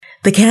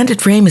The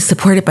Candid Frame is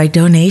supported by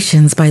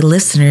donations by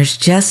listeners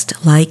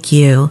just like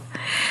you.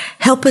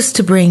 Help us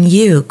to bring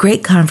you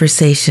great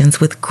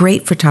conversations with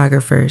great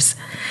photographers.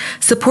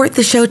 Support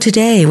the show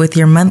today with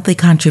your monthly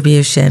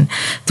contribution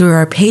through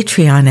our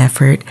Patreon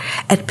effort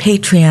at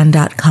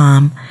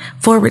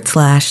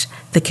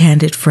patreon.com/The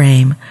Candid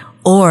Frame,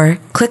 or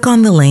click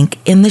on the link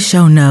in the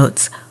show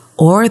notes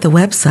or the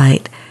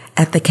website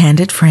at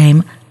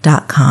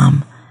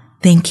thecandidframe.com.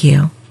 Thank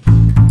you.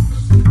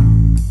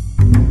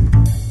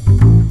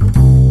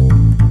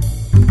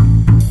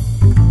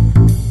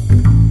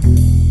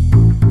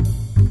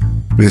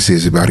 This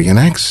is Ibarian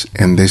X,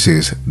 and this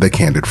is The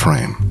Candid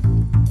Frame.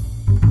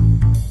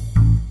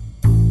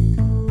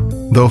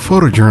 Though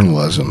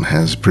photojournalism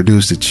has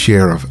produced its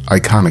share of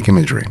iconic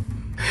imagery,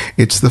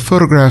 it's the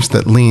photographs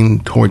that lean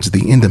towards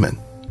the intimate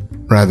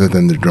rather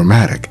than the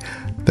dramatic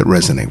that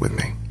resonate with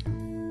me.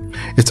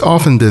 It's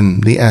often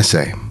been the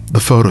essay, the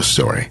photo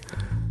story,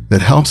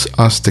 that helps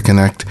us to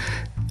connect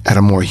at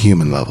a more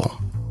human level.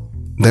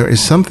 There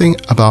is something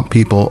about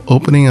people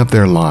opening up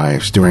their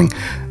lives during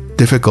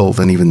difficult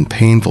and even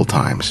painful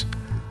times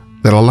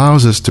that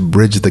allows us to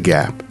bridge the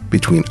gap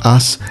between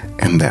us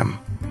and them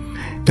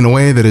in a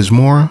way that is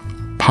more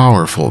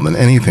powerful than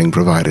anything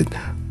provided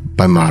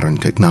by modern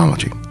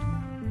technology.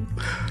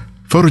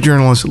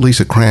 Photojournalist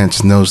Lisa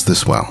Krantz knows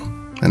this well,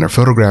 and her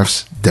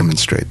photographs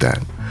demonstrate that.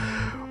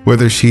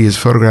 Whether she is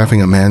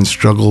photographing a man's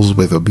struggles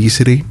with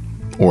obesity,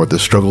 or the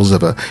struggles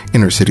of an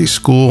inner-city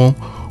school,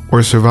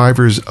 or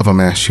survivors of a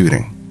mass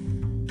shooting,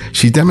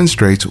 she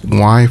demonstrates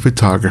why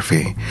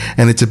photography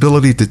and its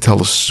ability to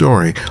tell a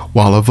story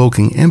while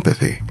evoking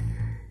empathy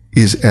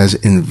is as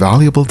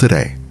invaluable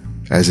today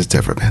as it's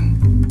ever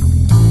been.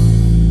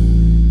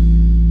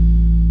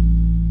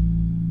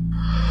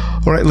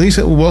 All right,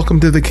 Lisa, welcome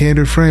to The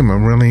Candid Frame.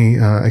 I'm really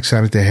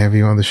excited to have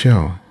you on the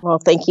show. Well,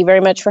 thank you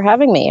very much for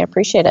having me. I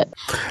appreciate it.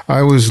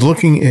 I was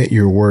looking at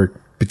your work,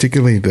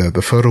 particularly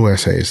the photo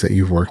essays that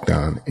you've worked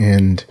on,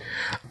 and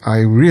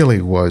I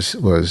really was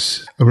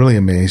really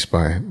amazed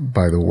by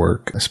the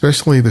work,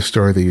 especially the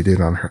story that you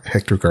did on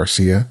Hector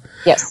Garcia.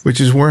 Yes.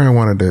 Which is where I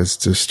wanted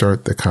to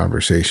start the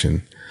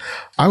conversation.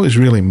 I was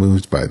really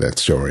moved by that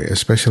story,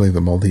 especially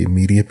the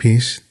multimedia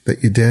piece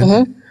that you did.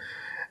 Mm-hmm.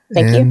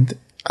 Thank you.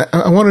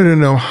 I wanted to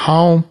know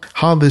how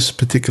this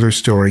particular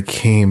story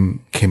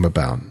came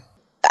about.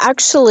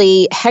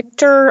 Actually,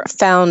 Hector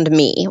found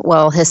me.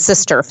 Well, his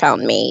sister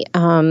found me.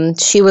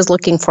 She was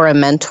looking for a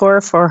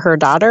mentor for her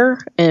daughter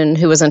and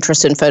who was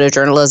interested in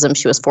photojournalism.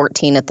 She was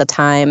 14 at the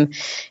time,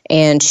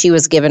 and she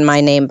was given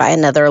my name by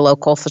another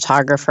local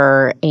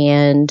photographer,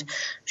 and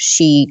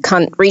she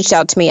reached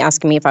out to me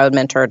asking me if I would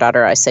mentor her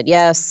daughter. I said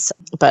yes,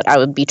 but I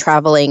would be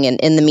traveling, and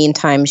in the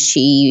meantime,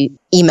 she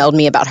emailed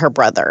me about her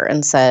brother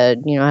and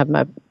said, I have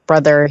my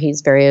brother,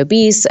 he's very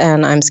obese,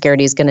 and I'm scared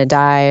he's going to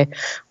die.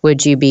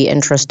 Would you be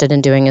interested in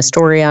doing a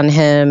story on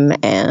him?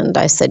 And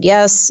I said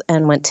yes,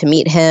 and went to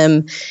meet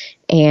him.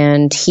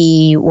 And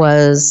he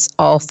was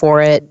all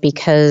for it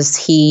because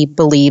he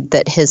believed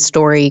that his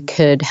story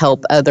could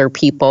help other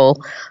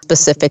people.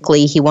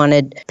 Specifically, he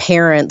wanted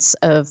parents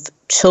of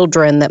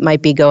children that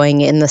might be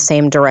going in the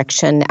same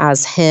direction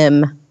as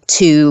him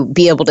to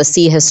be able to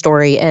see his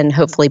story and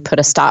hopefully put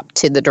a stop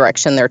to the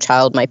direction their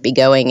child might be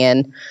going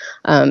in.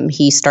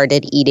 He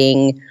started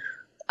eating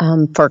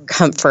for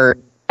comfort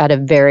at a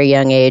very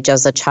young age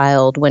as a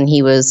child when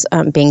he was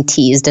being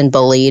teased and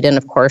bullied. And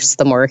of course,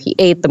 the more he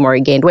ate, the more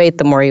he gained weight,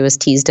 the more he was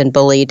teased and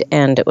bullied.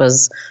 And it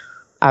was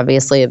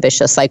obviously a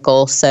vicious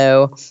cycle.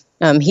 So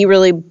he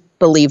really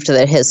believed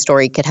that his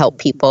story could help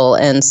people.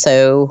 And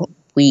so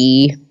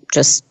we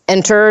just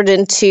entered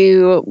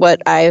into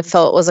what I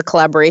felt was a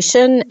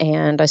collaboration,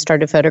 and I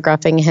started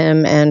photographing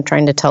him and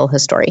trying to tell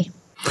his story.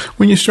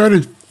 When you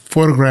started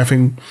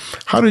photographing,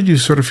 how did you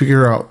sort of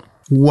figure out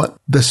what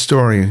the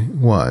story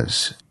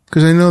was?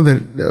 Because I know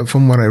that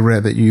from what I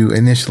read that you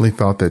initially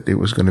thought that it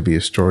was going to be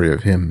a story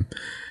of him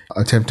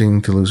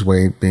attempting to lose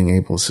weight, being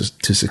able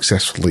to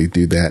successfully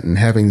do that, and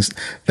having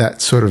that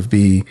sort of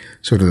be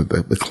sort of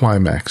the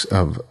climax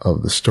of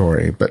the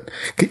story. But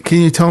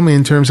can you tell me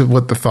in terms of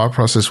what the thought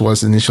process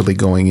was initially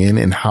going in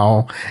and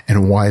how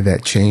and why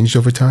that changed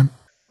over time?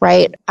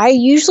 Right. I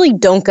usually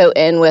don't go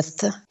in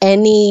with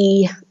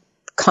any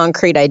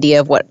concrete idea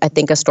of what I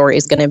think a story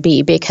is going to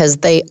be because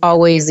they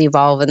always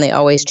evolve and they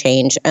always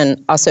change.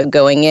 And also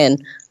going in,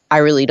 I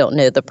really don't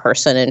know the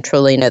person and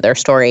truly know their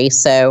story.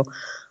 So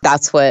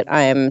that's what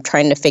I'm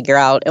trying to figure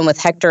out. And with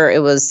Hector,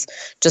 it was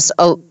just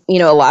a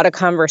lot of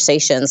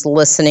conversations,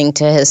 listening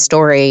to his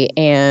story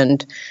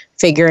and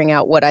figuring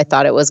out what I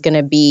thought it was going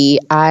to be.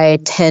 I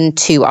tend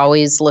to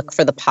always look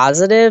for the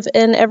positive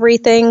in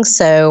everything.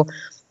 So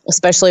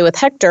especially with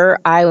Hector,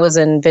 I was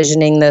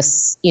envisioning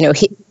this,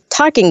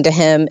 talking to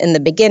him in the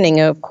beginning,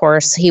 of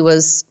course, he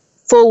was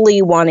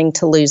fully wanting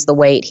to lose the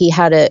weight. He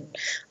had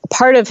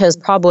part of his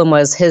problem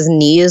was his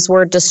knees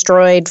were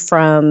destroyed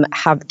from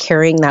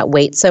carrying that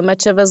weight so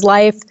much of his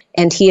life.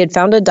 And he had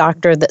found a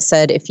doctor that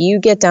said, if you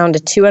get down to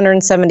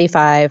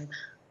 275,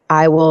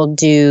 I will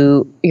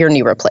do your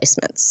knee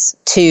replacements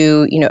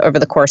over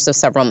the course of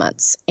several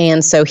months.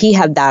 And so he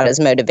had that as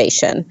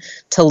motivation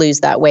to lose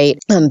that weight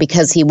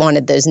because he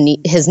wanted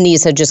his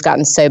knees had just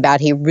gotten so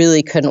bad he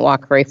really couldn't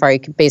walk very far. He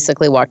could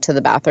basically walk to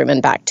the bathroom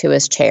and back to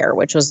his chair,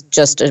 which was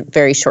just a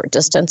very short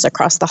distance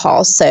across the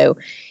hall. So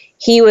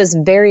he was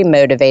very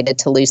motivated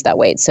to lose that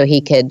weight so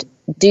he could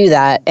do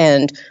that.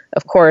 And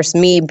of course,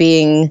 me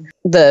being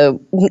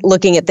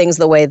looking at things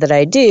the way that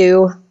I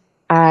do,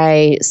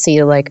 I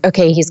see like,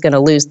 okay, he's going to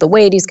lose the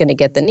weight, he's going to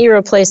get the knee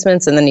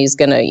replacements, and then he's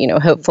going to,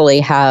 hopefully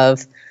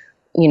have,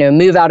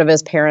 move out of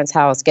his parents'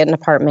 house, get an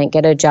apartment,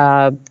 get a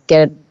job,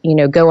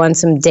 go on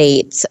some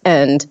dates.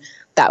 And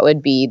that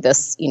would be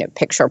this,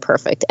 picture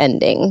perfect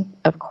ending.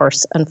 Of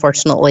course,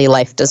 unfortunately,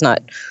 life does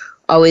not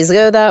always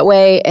go that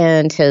way,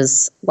 and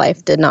his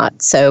life did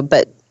not. So,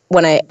 but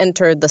when I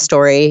entered the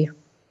story,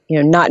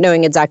 not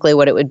knowing exactly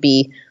what it would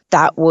be,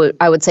 I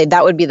would say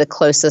that would be the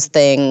closest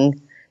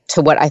thing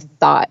to what I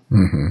thought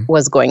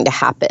was going to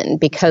happen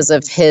because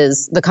of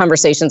the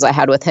conversations I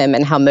had with him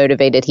and how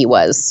motivated he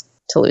was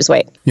to lose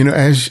weight.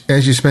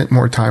 As you spent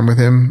more time with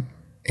him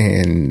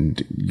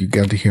and you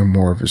got to hear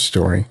more of his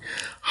story,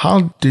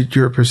 how did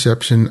your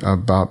perception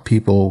about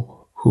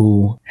people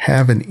who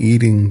have an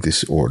eating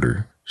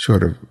disorder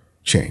sort of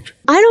change?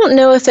 I don't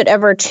know if it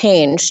ever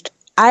changed.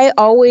 I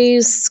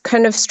always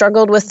kind of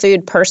struggled with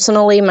food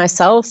personally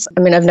myself. I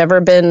mean, I've never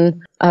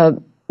been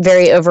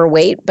very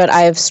overweight, but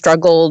I've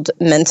struggled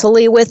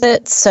mentally with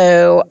it.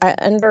 So I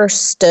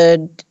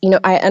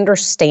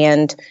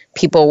understand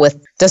people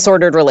with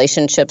disordered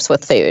relationships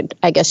with food,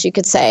 I guess you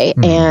could say.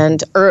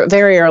 And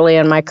very early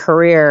in my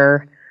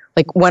career,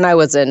 like when I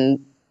was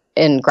in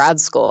grad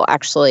school,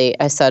 actually,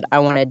 I said, I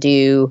want to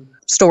do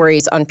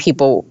stories on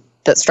people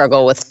that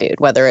struggle with food,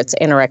 whether it's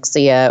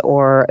anorexia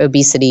or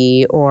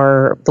obesity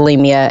or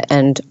bulimia.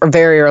 And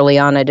very early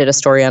on, I did a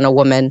story on a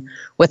woman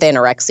with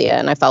anorexia,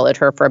 and I followed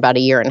her for about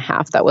 1.5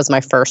 years. That was my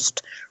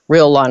first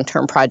real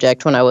long-term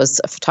project when I was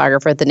a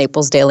photographer at the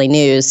Naples Daily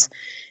News.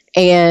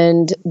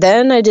 And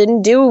then I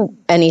didn't do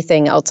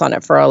anything else on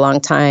it for a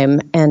long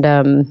time.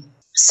 And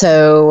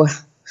so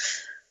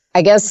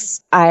I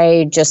guess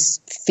I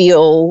just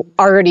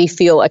already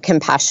feel a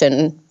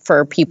compassion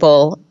for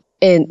people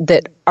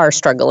that are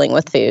struggling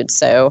with food.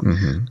 So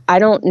I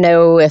don't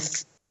know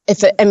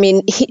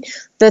the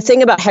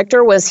thing about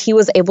Hector was he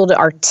was able to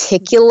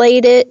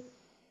articulate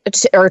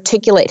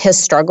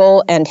his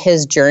struggle and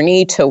his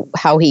journey to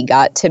how he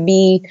got to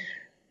be,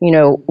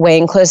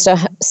 weighing close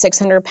to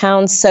 600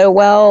 pounds so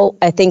well.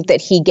 I think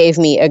that he gave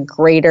me a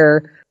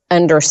greater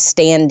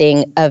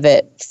understanding of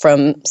it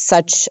from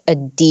such a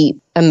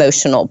deep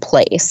emotional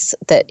place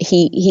that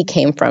he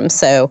came from.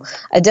 So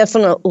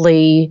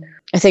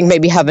I think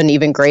maybe have an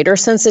even greater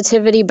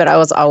sensitivity, but I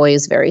was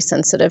always very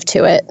sensitive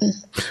to it.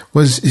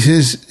 Was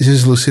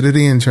his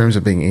lucidity in terms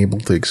of being able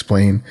to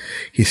explain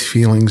his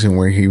feelings and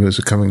where he was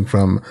coming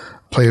from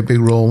play a big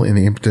role in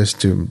the impetus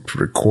to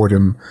record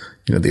him,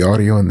 the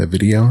audio and the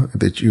video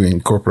that you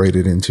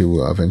incorporated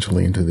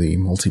eventually into the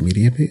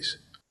multimedia piece?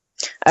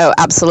 Oh,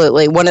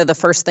 absolutely. One of the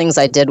first things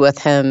I did with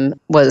him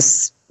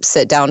was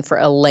sit down for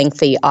a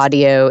lengthy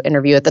audio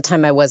interview. At the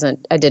time, I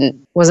wasn't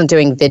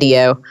doing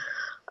video.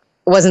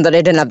 It wasn't that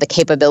I didn't have the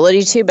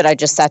capability to, but I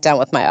just sat down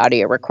with my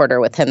audio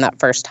recorder with him that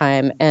first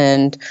time.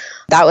 And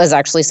that was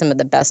actually some of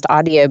the best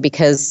audio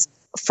because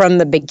from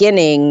the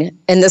beginning,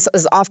 and this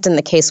is often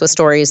the case with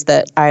stories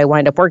that I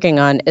wind up working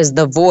on, is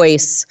the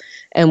voice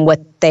and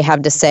what they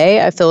have to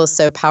say, I feel is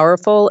so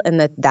powerful, and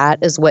that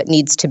is what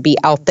needs to be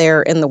out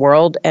there in the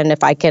world. And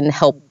if I can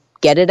help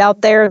get it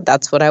out there,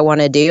 that's what I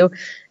want to do.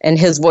 And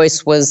his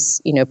voice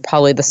was,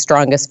 probably the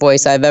strongest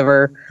voice I've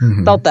ever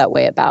felt that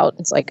way about.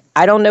 It's like,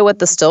 I don't know what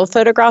the still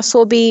photographs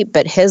will be,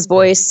 but his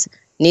voice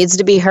needs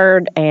to be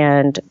heard,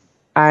 and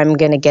I'm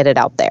going to get it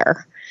out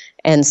there.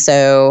 And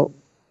so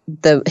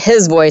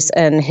his voice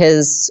and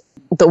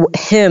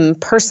him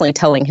personally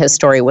telling his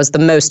story was the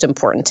most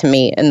important to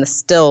me. And the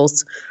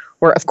stills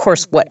were, of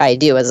course, what I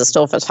do as a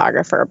still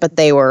photographer, but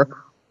they were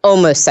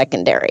almost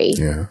secondary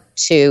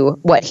to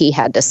what he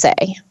had to say.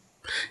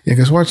 Yeah,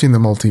 because watching the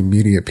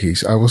multimedia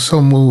piece, I was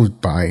so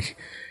moved by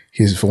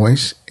his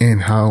voice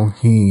and how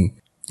he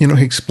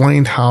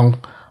explained how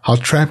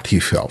trapped he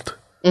felt.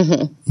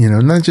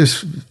 Not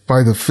just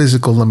by the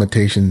physical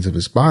limitations of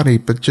his body,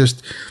 but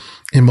just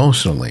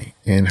emotionally,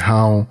 and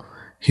how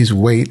his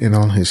weight and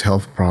all his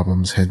health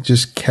problems had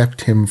just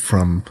kept him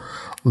from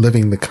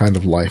living the kind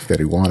of life that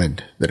he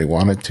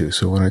wanted to.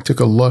 So when I took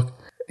a look,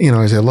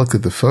 as I looked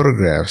at the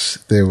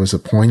photographs, there was a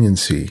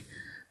poignancy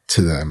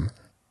to them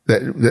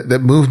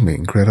that moved me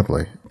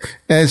incredibly.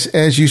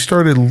 As you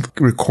started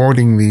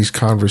recording these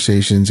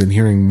conversations and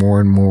hearing more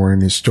and more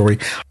in his story,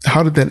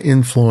 how did that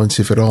influence,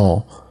 if at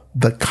all,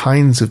 the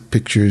kinds of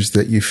pictures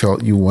that you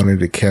felt you wanted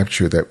to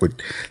capture that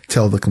would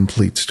tell the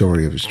complete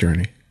story of his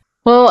journey?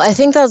 Well, I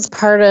think that's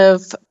part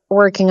of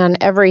working on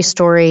every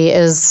story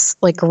is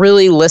like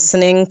really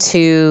listening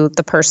to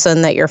the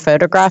person that you're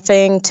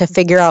photographing to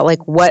figure out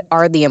like what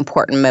are the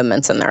important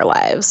moments in their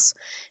lives.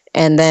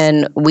 And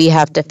then we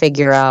have to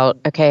figure out,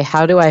 okay,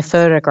 how do I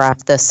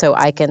photograph this so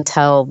I can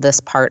tell this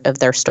part of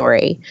their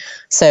story?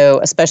 So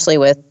especially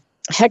with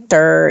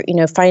Hector,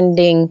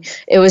 finding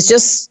it was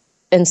just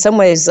in some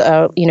ways,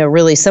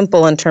 really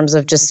simple in terms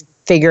of just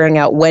figuring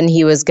out when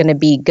he was going to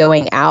be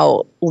going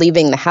out,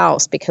 leaving the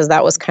house, because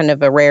that was kind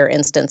of a rare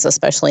instance,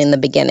 especially in the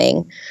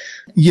beginning.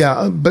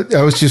 Yeah, but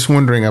I was just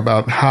wondering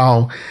about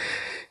how,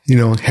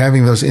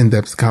 having those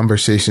in-depth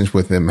conversations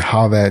with him,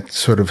 how that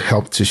sort of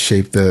helped to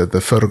shape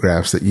the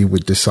photographs that you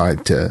would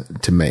decide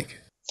to make.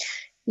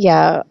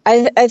 Yeah,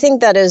 I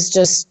think that is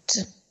just,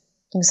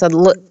 like I said,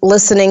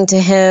 listening to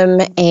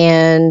him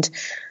and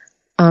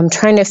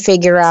trying to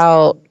figure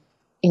out,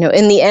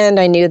 in the end,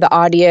 I knew the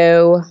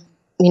audio,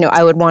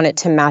 I would want it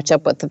to match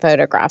up with the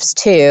photographs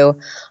too.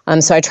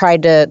 So I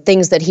tried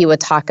things that he would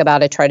talk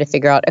about, I tried to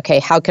figure out, okay,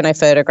 how can I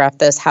photograph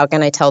this? How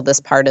can I tell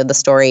this part of the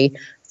story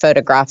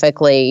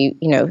photographically,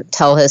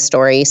 tell his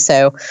story?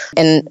 So,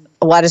 and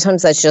a lot of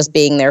times that's just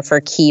being there for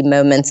key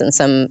moments in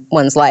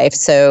someone's life.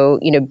 So,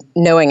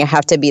 knowing I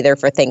have to be there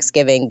for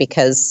Thanksgiving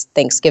because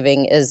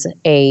Thanksgiving is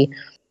a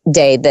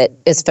day that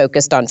is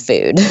focused on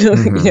food.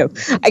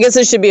 Mm-hmm. I guess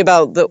it should be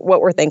about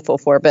what we're thankful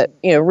for, but,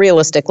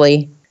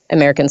 realistically,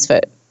 Americans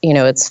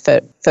it's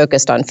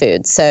focused on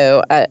food.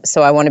 So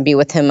I want to be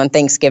with him on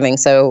Thanksgiving.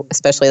 So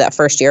especially that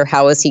first year,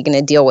 how is he going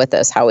to deal with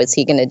this? How is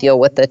he going to deal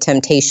with the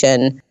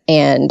temptation?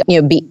 And,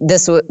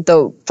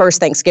 the first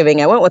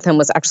Thanksgiving I went with him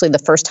was actually the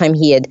first time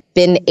he had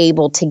been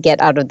able to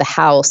get out of the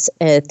house,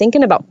 I think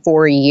in about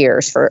 4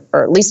 years or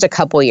at least a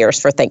couple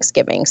years for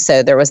Thanksgiving.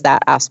 So there was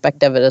that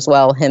aspect of it as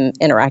well, him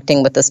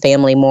interacting with his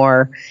family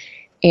more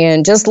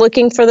and just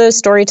looking for those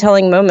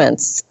storytelling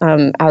moments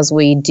as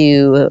we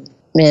do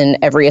in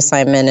every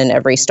assignment and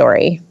every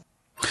story.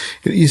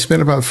 You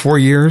spent about 4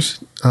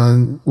 years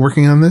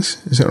working on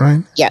this, is that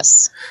right?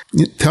 Yes.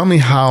 Tell me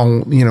how,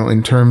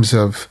 in terms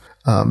of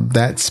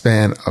that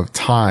span of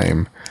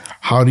time,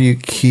 how do you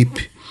keep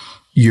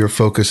your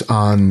focus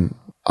on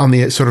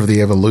the sort of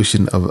the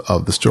evolution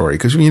of the story?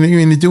 Because when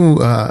you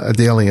do a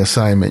daily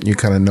assignment, you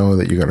kind of know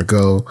that you're going to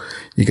go,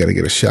 you got to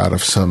get a shot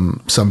of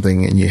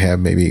something, and you have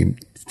maybe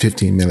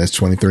 15 minutes,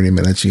 20, 30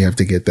 minutes. You have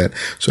to get that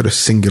sort of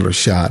singular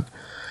shot.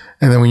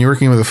 And then when you're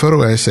working with a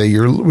photo essay,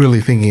 you're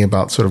really thinking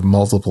about sort of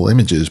multiple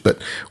images.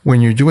 But when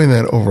you're doing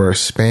that over a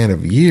span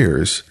of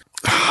years,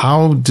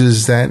 how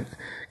does that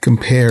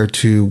compare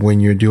to when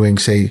you're doing,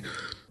 say,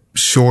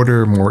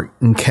 shorter, more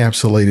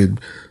encapsulated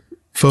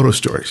photo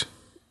stories?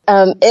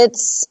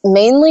 It's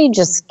mainly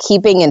just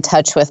keeping in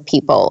touch with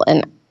people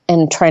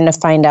and trying to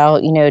find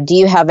out,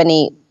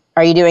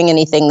 are you doing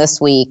anything this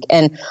week?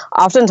 And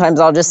oftentimes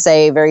I'll just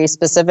say very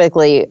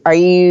specifically, are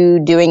you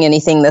doing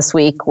anything this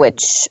week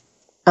which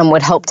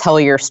would help tell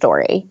your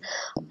story?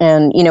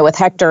 And, with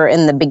Hector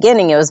in the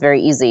beginning, it was very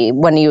easy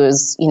when he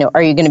was,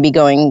 are you going to be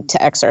going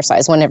to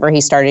exercise? Whenever he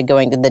started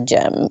going to the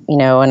gym,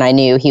 and I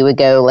knew he would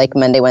go like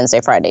Monday,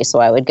 Wednesday, Friday. So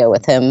I would go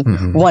with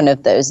him one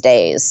of those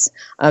days,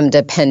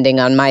 depending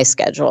on my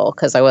schedule,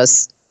 because I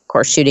was, of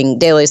course, shooting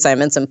daily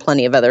assignments and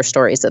plenty of other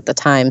stories at the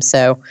time.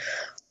 So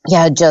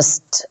yeah,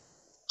 just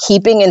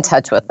keeping in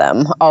touch with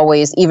them,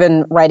 always,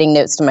 even writing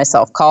notes to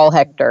myself, call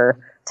Hector,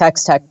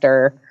 text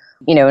Hector,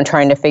 and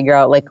trying to figure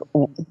out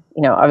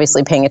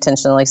obviously paying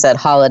attention, like I said,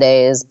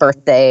 holidays,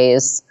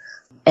 birthdays,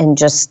 and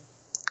just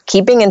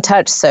keeping in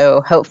touch.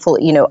 So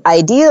hopefully,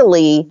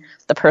 ideally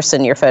the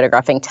person you're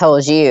photographing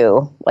tells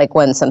you like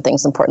when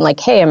something's important,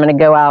 like, hey, I'm going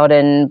to go out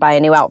and buy a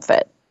new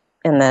outfit.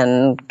 And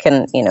then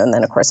and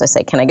then of course I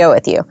say, can I go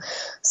with you?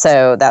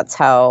 So that's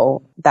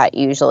how that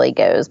usually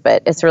goes.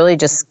 But it's really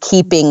just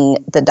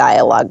keeping the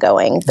dialogue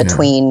going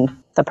between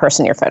the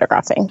person you're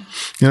photographing.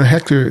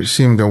 Hector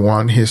seemed to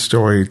want his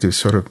story to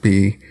sort of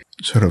be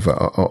sort of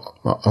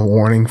a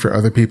warning for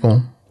other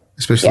people,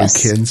 especially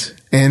kids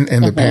and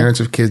the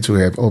parents of kids who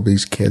have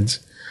obese kids.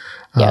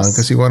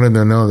 Because he wanted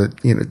to know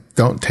that,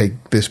 don't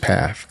take this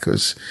path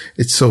because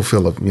it's so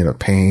full of,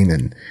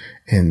 pain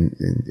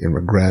and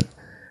regret.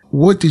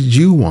 What did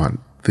you want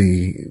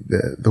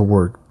the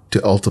work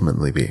to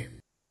ultimately be?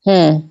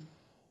 Yeah,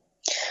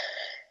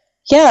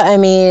 I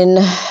mean,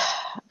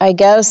 I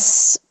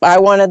guess I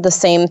wanted the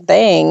same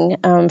thing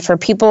for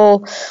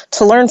people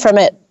to learn from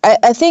it.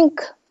 I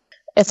think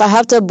if I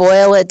have to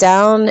boil it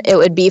down, it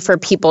would be for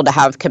people to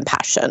have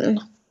compassion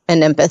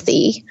and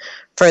empathy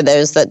for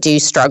those that do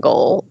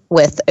struggle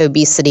with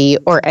obesity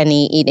or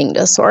any eating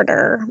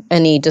disorder,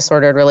 any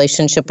disordered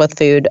relationship with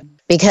food.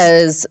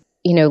 Because,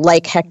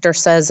 like Hector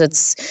says,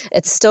 it's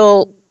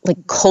still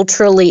like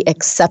culturally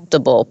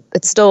acceptable.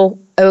 It's still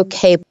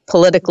okay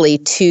politically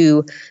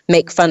to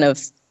make fun of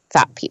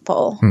fat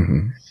people,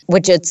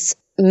 which it's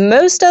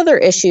most other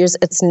issues,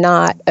 it's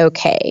not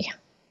okay.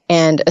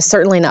 And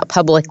certainly not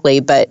publicly,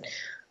 but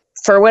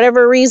for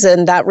whatever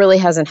reason, that really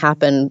hasn't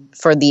happened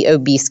for the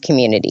obese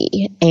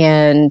community.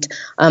 And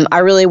I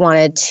really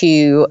wanted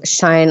to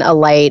shine a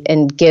light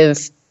and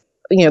give,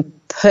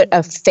 put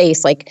a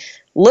face, like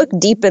look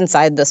deep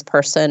inside this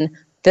person.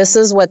 This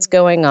is what's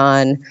going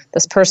on.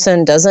 This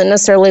person doesn't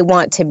necessarily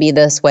want to be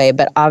this way,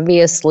 but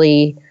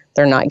obviously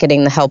they're not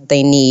getting the help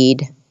they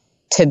need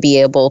to be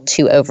able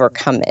to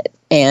overcome it.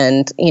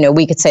 And,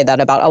 we could say that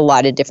about a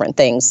lot of different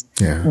things,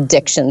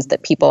 addictions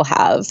that people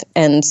have.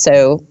 And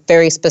so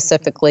very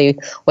specifically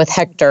with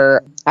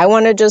Hector, I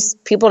wanted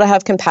just people to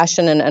have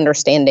compassion and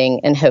understanding,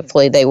 and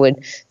hopefully they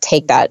would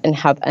take that and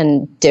have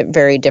a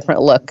very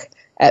different look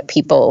at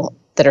people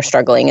that are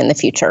struggling in the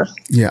future.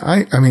 Yeah,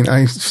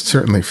 I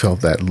certainly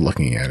felt that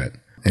looking at it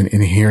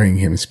and hearing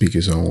him speak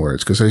his own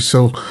words, because I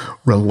so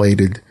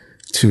related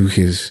to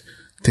his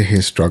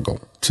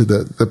struggle, to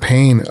the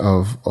pain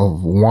of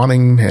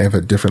wanting to have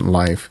a different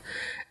life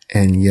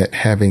and yet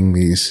having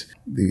these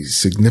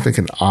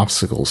significant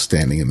obstacles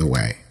standing in the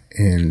way.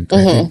 And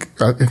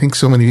I think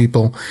so many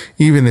people,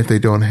 even if they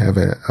don't have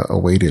a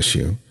weight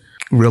issue,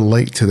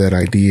 relate to that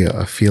idea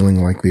of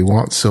feeling like they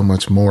want so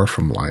much more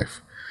from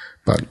life,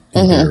 but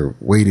either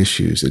weight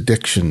issues,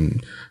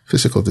 addiction,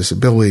 physical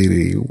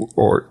disability,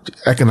 or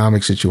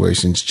economic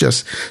situations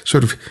just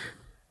sort of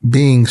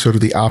being sort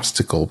of the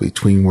obstacle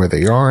between where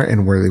they are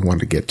and where they want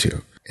to get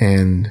to.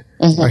 And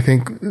I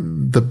think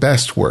the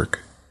best work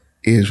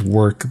is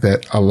work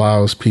that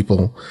allows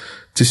people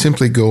to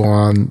simply go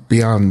on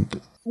beyond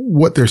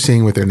what they're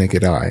seeing with their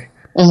naked eye,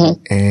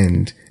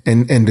 and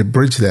to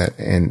bridge that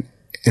and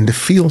to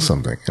feel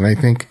something. And I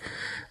think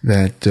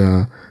that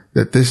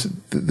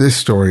this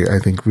story, I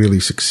think,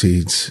 really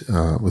succeeds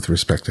with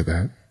respect to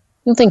that.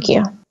 Well, thank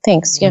you.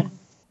 Thanks. Yeah.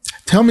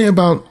 Tell me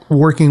about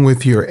working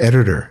with your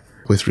editor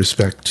with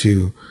respect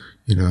to,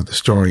 the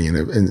story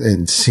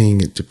and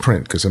seeing it to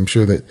print, because I'm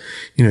sure that,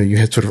 you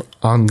had sort of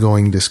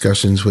ongoing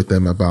discussions with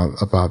them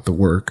about the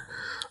work.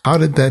 How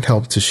did that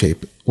help to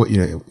shape what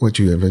you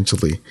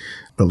eventually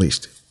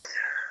released?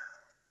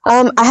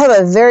 I have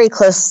a very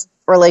close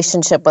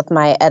relationship with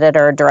my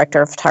editor,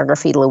 director of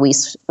photography,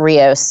 Luis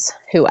Rios,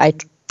 who I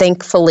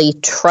thankfully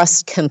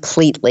trust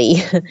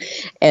completely.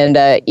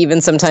 And even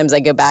sometimes I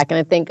go back and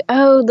I think,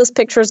 oh, this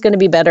picture is going to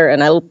be better.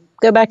 And I'll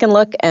go back and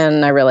look,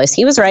 and I realize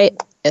he was right.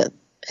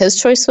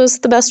 His choice was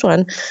the best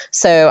one.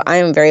 So I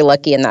am very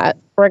lucky in that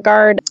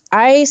regard.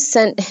 I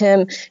sent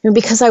him,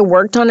 because I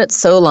worked on it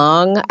so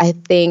long, I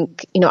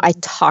think, I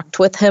talked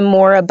with him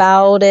more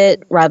about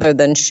it rather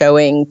than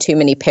showing too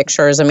many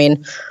pictures.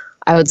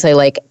 I would say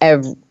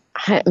I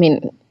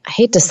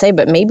hate to say,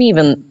 but maybe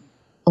even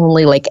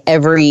only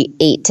every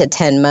 8 to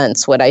 10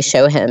 months would I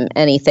show him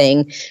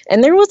anything.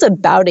 And there was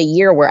about a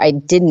year where I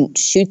didn't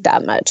shoot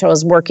that much. I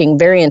was working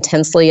very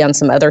intensely on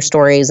some other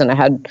stories, and I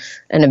had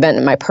an event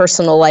in my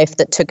personal life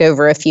that took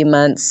over a few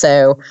months.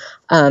 So,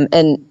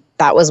 and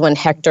that was when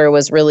Hector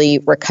was really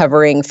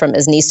recovering from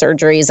his knee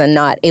surgeries and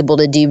not able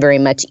to do very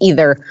much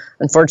either.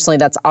 Unfortunately,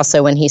 that's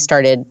also when he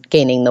started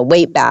gaining the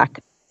weight back.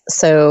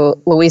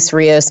 So Luis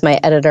Rios, my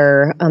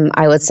editor,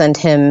 I would send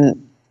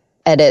him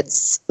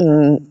edits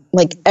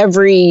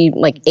every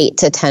 8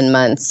 to 10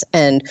 months.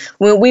 And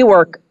when we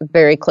work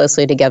very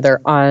closely together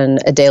on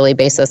a daily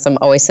basis, I'm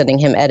always sending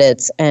him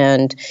edits.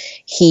 And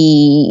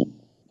he,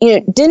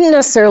 didn't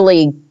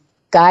necessarily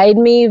guide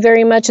me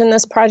very much in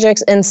this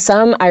project. And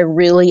some I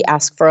really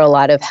ask for a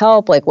lot of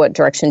help. What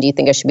direction do you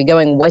think I should be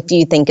going? What do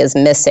you think is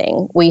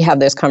missing? We have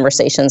those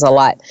conversations a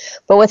lot.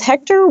 But with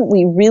Hector,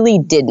 we really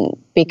didn't,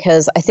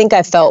 because I think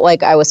I felt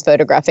like I was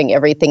photographing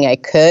everything I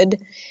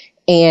could.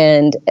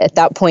 And at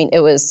that point,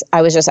 I was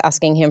just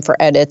asking him for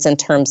edits in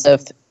terms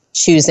of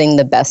choosing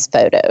the best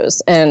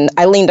photos. And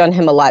I leaned on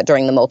him a lot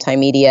during the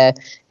multimedia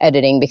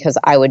editing, because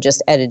I would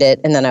just edit it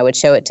and then I would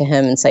show it to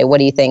him and say, what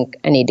do you think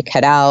I need to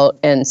cut out?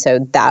 And so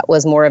that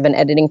was more of an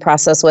editing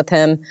process with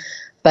him.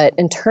 But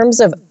in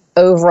terms of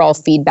overall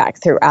feedback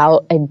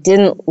throughout, I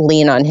didn't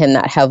lean on him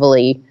that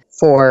heavily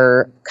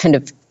for kind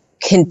of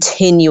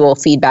continual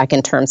feedback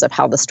in terms of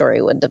how the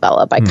story would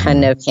develop. I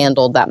kind of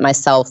handled that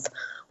myself,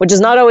 which is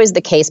not always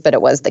the case, but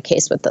it was the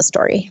case with the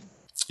story.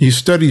 You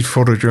studied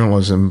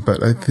photojournalism, but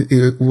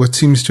what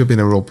seems to have been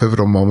a real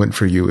pivotal moment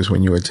for you is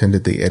when you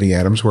attended the Eddie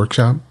Adams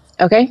workshop.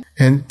 Okay.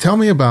 And tell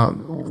me about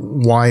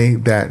why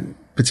that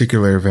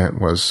particular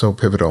event was so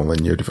pivotal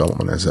in your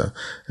development as a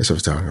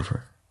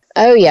photographer.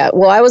 Oh, yeah.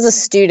 Well, I was a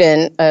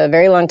student a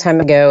very long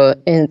time ago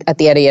at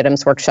the Eddie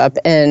Adams workshop,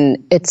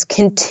 and it's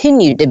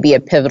continued to be a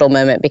pivotal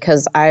moment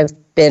because I've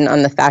been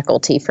on the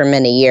faculty for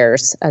many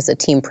years as a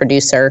team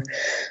producer.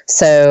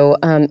 So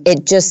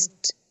it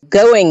just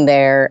going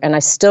there, and I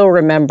still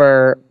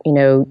remember,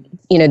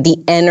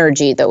 the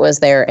energy that was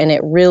there, and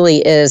it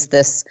really is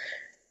this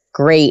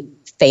great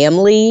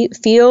family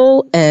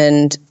feel.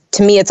 And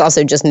to me, it's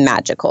also just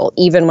magical.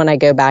 Even when I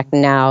go back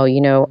now,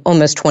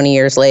 almost 20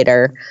 years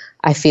later,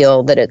 I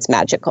feel that it's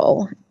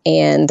magical.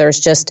 And there's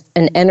just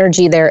an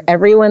energy there.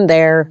 Everyone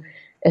there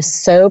is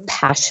so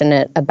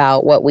passionate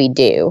about what we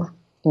do.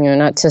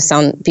 Not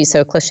to be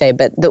so cliche,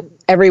 but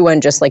everyone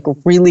just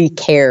really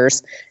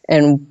cares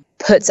and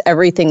puts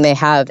everything they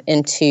have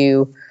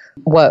into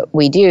what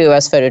we do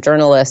as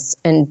photojournalists,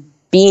 and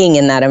being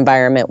in that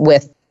environment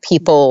with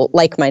people,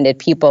 like-minded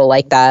people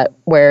like that,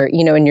 where,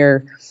 and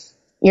you're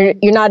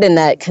not in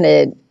that kind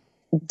of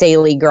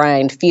daily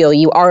grind feel.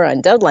 You are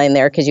on deadline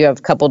there because you have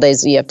a couple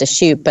days that you have to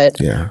shoot, but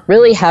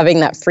really having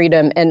that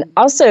freedom. And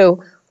also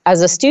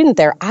as a student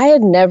there, I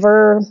had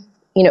never,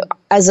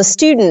 as a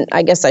student,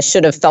 I guess I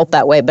should have felt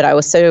that way, but I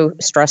was so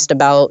stressed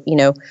about,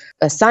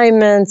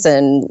 assignments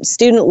and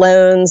student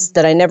loans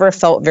that I never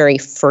felt very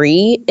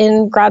free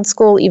in grad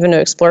school, even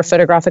to explore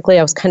photographically.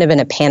 I was kind of in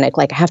a panic,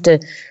 like I have to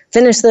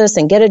finish this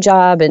and get a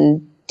job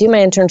and do my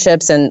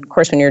internships. And of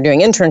course, when you're doing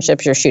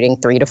internships, you're shooting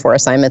 3 to 4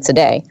 assignments a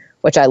day,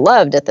 which I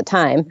loved at the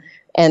time.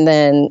 And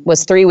then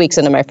was 3 weeks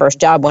into my first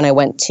job when I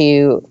went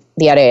to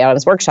the Eddie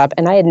Adams workshop,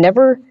 and I had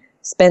never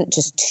spent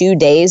just 2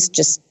 days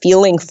just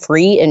feeling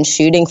free and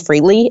shooting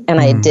freely. And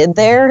I did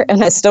there,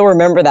 and I still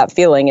remember that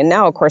feeling. And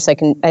now, of course, I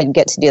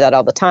get to do that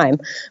all the time.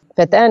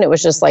 But then it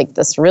was just like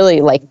this really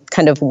like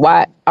kind of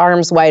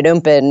arms wide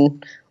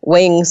open,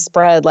 wings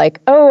spread, like,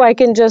 oh, I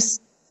can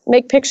just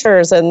make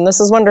pictures and this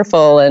is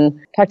wonderful, and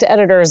talk to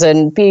editors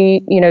and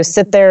be,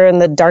 sit there in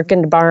the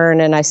darkened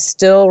barn. And I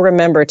still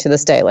remember to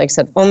this day, like I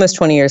said, almost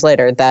 20 years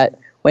later, that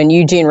when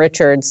Eugene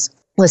Richards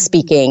was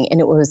speaking, and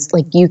it was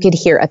like you could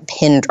hear a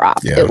pin drop.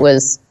 Yeah. It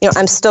was,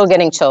 I'm still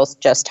getting chills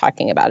just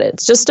talking about it.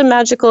 It's just a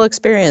magical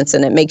experience,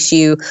 and it makes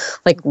you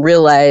like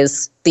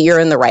realize that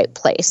you're in the right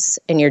place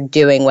and you're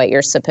doing what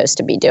you're supposed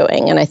to be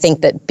doing. And I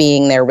think that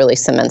being there really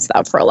cements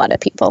that for a lot of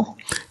people.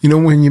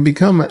 When you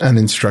become an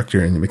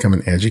instructor and you become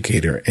an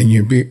educator and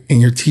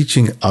you're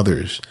teaching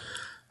others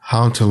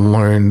how to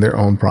learn their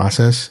own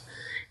process,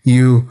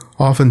 you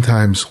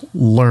oftentimes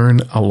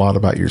learn a lot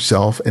about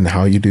yourself and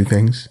how you do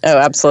things. Oh,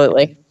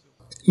 absolutely.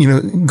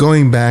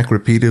 Going back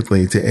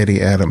repeatedly to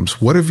Eddie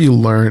Adams, what have you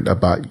learned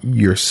about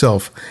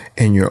yourself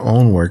and your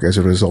own work as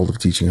a result of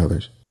teaching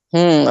others?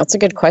 That's a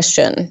good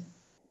question.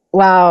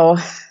 Wow.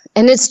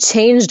 And it's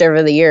changed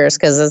over the years,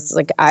 because it's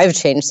like I've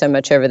changed so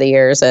much over the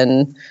years,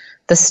 and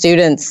the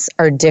students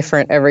are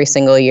different every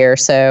single year.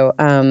 So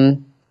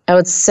I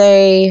would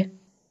say,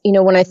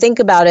 when I think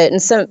about it,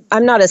 and so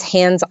I'm not as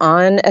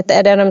hands-on at the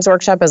Ed Adams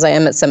workshop as I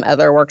am at some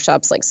other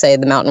workshops, like say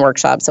the mountain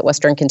workshops at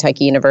Western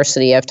Kentucky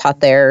University. I've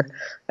taught there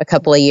a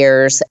couple of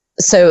years.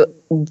 So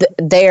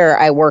there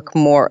I work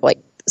more, like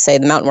say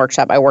the mountain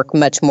workshop, I work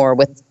much more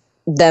with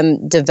them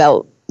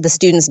the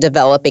students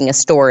developing a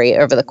story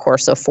over the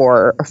course of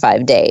 4 or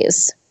 5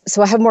 days.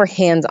 So I have more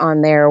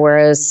hands-on there,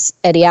 whereas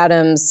Eddie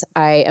Adams,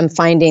 I am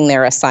finding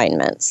their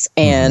assignments.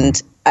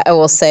 And I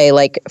will say,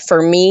 like,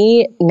 for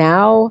me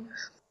now,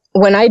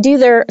 when I do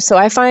so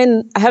I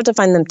have to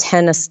find them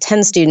 10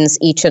 students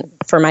each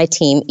for my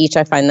team. Each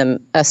I find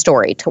them a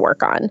story to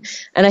work on.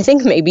 And I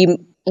think maybe,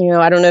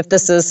 I don't know if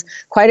this is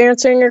quite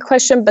answering your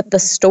question, but the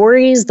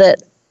stories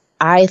that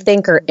I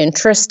think are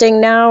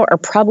interesting now are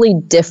probably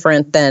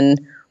different than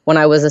when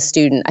I was a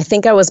student. I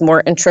think I was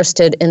more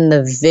interested in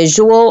the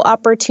visual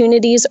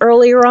opportunities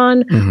earlier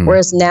on,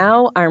 whereas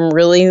now I'm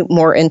really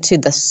more into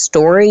the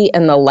story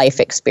and the life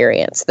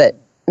experience that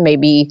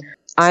maybe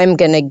I'm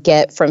going to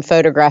get from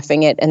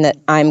photographing it, and that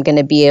I'm going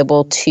to be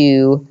able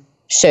to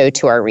show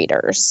to our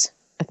readers,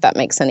 if that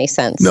makes any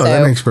sense. No,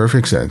 that makes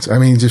perfect sense. I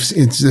mean,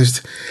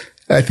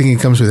 I think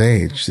it comes with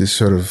age, this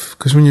sort of,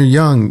 because when you're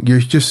young, you're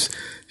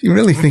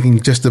really thinking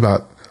just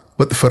about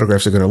what the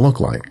photographs are going to look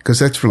like, because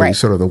that's really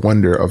sort of the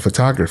wonder of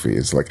photography.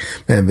 It's like,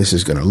 man, this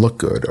is going to look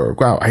good, or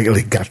wow, I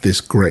really got this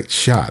great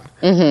shot.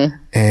 And,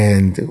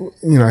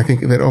 I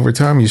think that over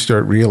time you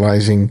start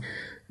realizing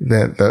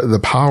that the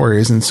power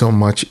isn't so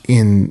much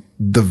in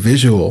the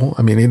visual.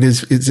 I mean,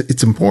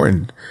 it's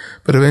important,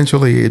 but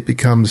eventually it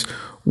becomes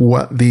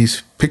what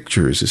these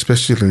pictures,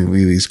 especially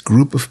these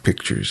group of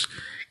pictures,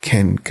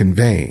 can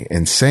convey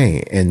and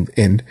say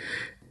and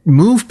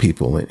move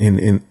people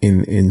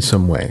in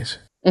some ways.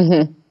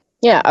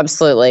 Yeah,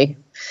 absolutely.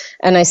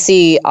 And I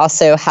see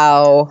also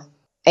how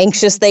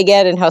anxious they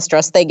get and how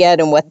stressed they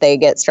get and what they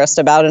get stressed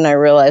about. And I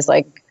realize,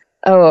 like,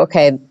 oh,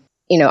 okay,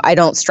 I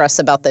don't stress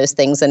about those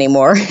things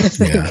anymore.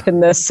 Thank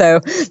goodness. So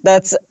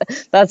that's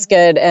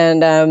good.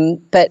 And,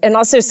 and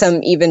also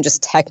some even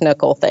just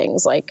technical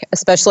things, like,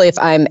 especially if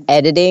I'm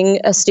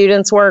editing a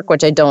student's work,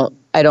 which I don't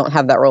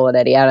have that role at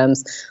Eddie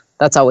Adams.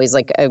 That's always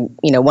like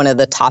one of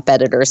the top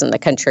editors in the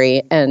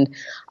country. And,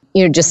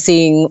 just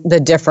seeing the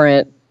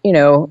different,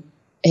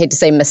 I hate to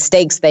say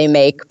mistakes they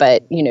make,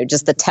 but,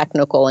 just the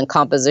technical and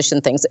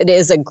composition things. It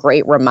is a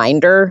great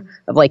reminder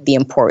of like the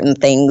important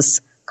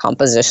things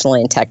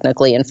compositionally and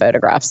technically in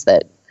photographs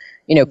that,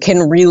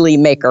 can really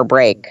make or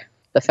break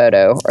the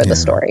photo or the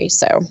story.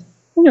 So,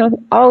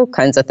 all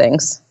kinds of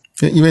things.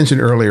 You mentioned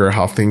earlier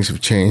how things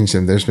have changed,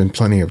 and there's been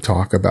plenty of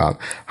talk about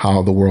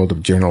how the world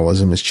of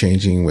journalism is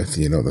changing with,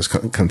 this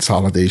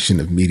consolidation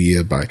of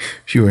media by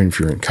fewer and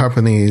fewer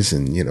companies,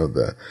 and,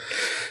 the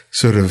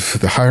sort of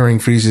the hiring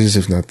freezes,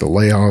 if not the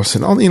layoffs,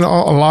 and all,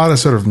 a lot of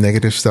sort of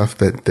negative stuff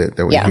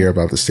that we hear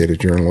about the state of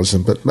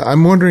journalism. But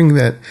I'm wondering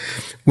that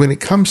when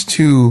it comes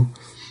to,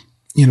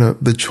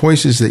 the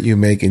choices that you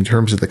make in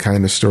terms of the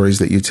kind of stories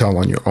that you tell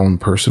on your own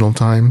personal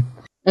time,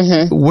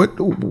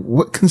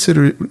 what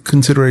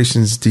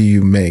considerations do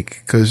you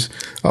make? Because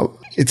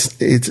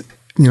it's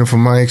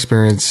from my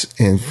experience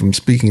and from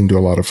speaking to a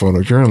lot of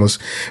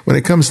photojournalists, when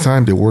it comes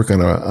time to work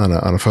on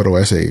a photo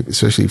essay,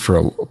 especially for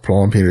a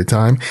prolonged period of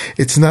time,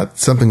 it's not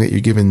something that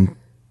you're given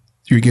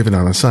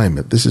on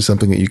assignment. This is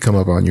something that you come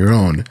up on your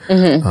own,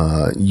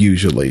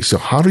 usually. So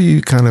how do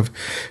you kind of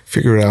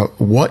figure out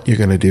what you're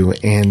going to do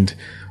and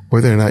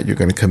whether or not you're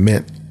going to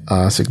commit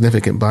a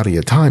significant body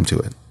of time to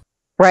it?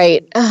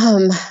 Right.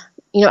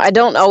 I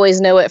don't always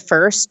know at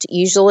first.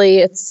 Usually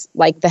it's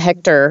like the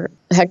Hector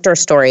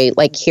story,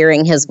 like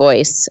hearing his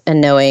voice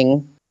and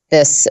knowing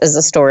this is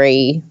a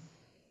story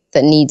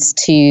that needs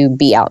to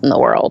be out in the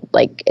world.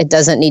 Like it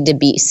doesn't need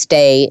to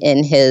stay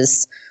in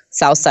his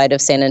south side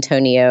of San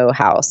Antonio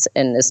house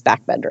in his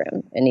back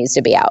bedroom. It needs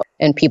to be out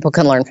and people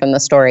can learn from the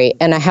story.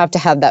 And I have to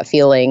have that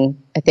feeling,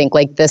 I think,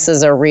 like this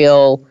is a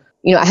real,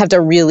 I have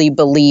to really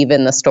believe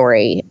in the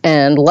story.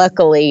 And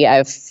luckily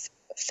I've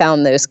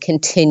found those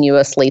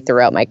continuously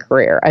throughout my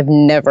career. I've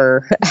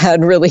never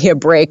had really a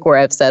break where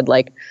I've said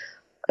like,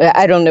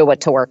 I don't know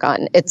what to work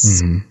on.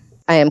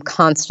 I am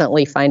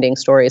constantly finding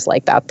stories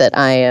like that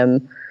I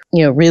am,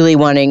 really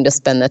wanting to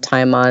spend the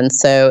time on.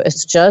 So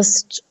it's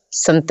just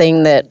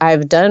something that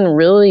I've done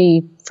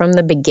really from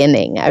the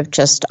beginning. I've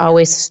just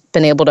always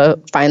been able to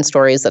find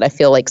stories that I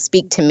feel like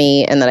speak to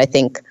me and that I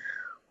think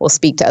will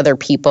speak to other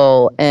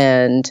people.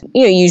 And,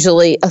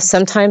 usually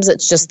sometimes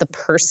it's just the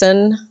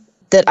person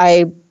that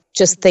I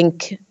just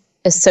think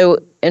is so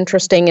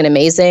interesting and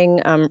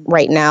amazing.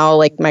 Right now,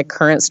 like my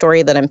current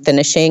story that I'm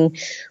finishing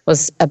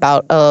was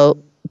about a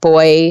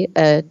boy,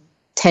 a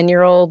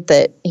 10-year-old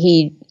that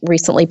he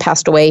recently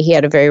passed away. He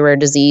had a very rare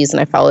disease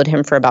and I followed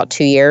him for about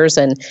 2 years.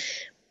 And,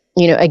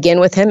 again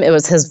with him, it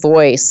was his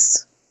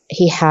voice.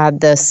 He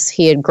had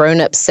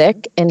grown up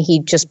sick and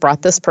he just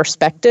brought this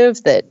perspective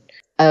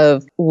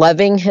of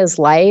loving his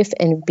life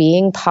and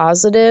being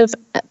positive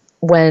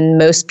when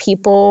most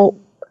people,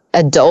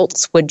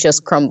 adults, would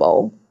just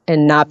crumble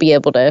and not be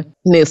able to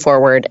move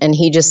forward. And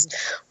he just,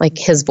 like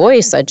his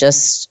voice, I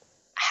just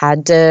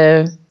had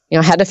to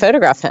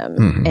photograph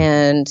him.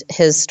 And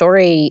his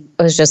story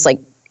was just like,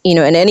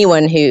 and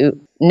anyone who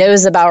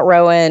knows about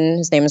Rowan,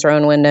 his name is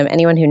Rowan Wyndham,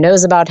 anyone who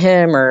knows about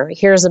him or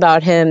hears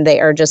about him, they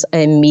are just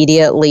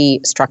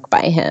immediately struck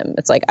by him.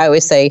 It's like, I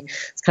always say,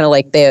 it's kind of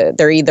like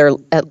they're either,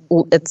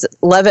 it's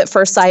love at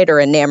first sight or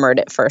enamored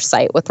at first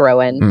sight with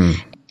Rowan.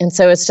 And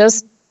so it's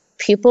just,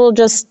 people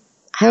just,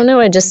 I don't know,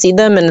 I just see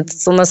them and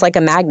it's almost like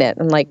a magnet.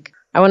 I'm like,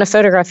 I want to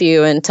photograph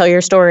you and tell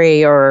your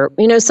story. Or,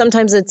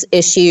 sometimes it's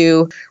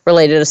issue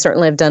related.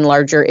 Certainly I've done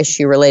larger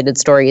issue related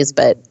stories,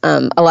 but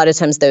a lot of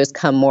times those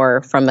come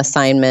more from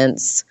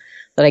assignments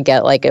that I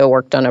get. Like I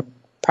worked on a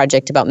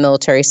project about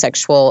military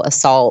sexual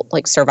assault,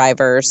 like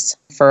survivors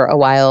for a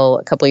while,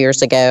 a couple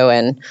years ago.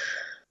 And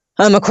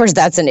of course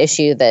that's an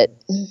issue that,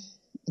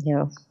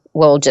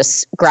 will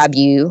just grab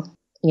you,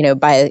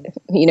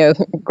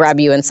 grab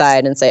you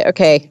inside and say,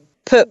 okay,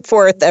 put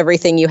forth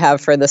everything you have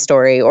for the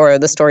story. Or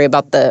the story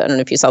about I don't know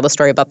if you saw the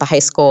story about the high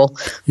school.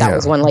 That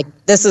was one, like,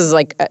 this is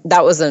like,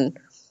 that was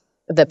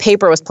the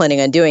paper was planning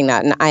on doing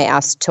that. And I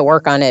asked to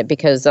work on it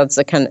because that's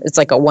it's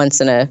like a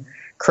once in a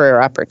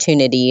career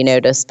opportunity,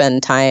 to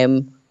spend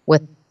time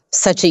with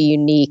such a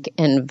unique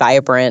and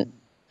vibrant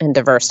and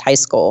diverse high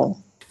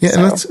school. Yeah.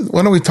 So. And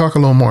why don't we talk a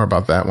little more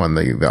about that one,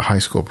 the high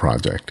school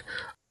project?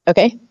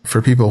 Okay.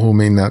 For people who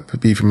may not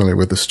be familiar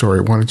with the story,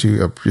 why don't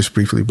you just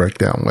briefly break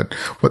down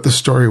what the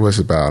story was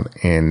about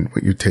and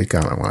what your take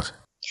on it was?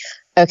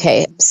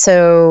 Okay.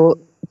 So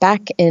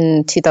back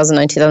in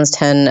 2009,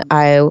 2010,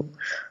 I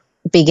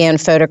began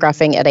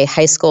photographing at a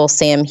high school,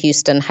 Sam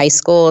Houston High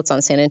School. It's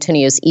on San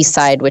Antonio's east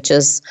side, which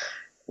is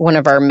one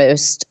of our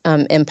most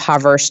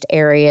impoverished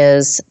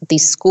areas. The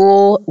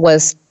school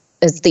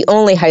is the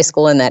only high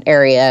school in that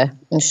area.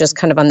 It's just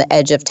kind of on the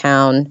edge of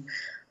town.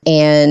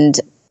 And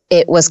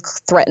it was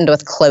threatened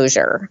with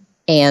closure.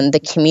 And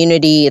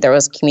there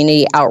was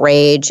community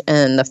outrage.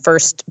 And the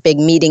first big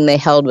meeting they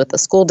held with the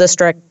school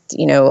district,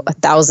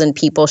 1,000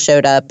 people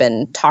showed up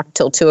and talked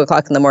till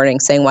 2:00 in the morning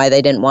saying why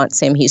they didn't want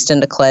Sam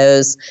Houston to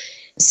close.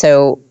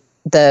 So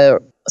the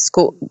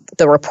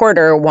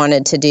reporter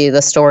wanted to do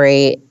the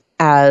story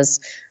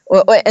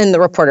and the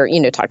reporter,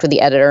 talked with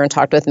the editor and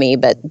talked with me,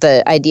 but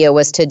the idea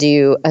was to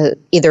do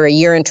either a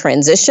year in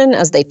transition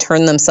as they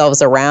turn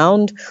themselves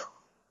around,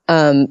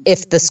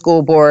 if the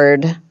school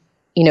board,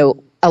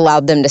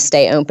 allowed them to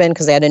stay open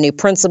because they had a new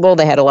principal.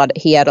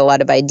 He had a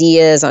lot of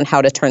ideas on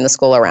how to turn the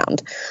school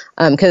around.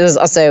 Because it was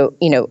also,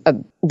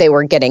 they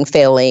were getting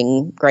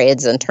failing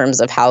grades in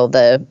terms of how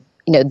the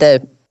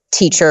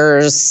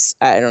teachers,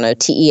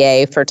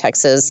 TEA for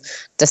Texas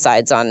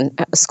decides on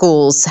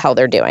schools, how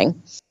they're doing.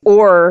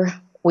 Or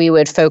we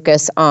would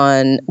focus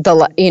on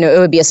it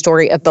would be a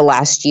story of the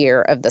last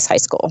year of this high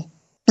school.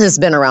 This has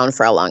been around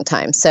for a long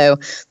time. So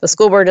the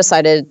school board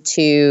decided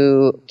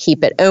to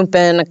keep it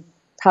open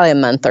probably a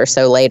month or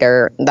so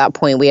later. At that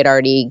point, we had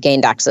already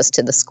gained access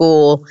to the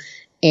school,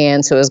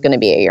 and so it was going to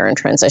be a year in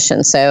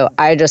transition. So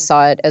I just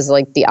saw it as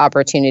like the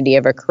opportunity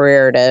of a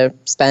career to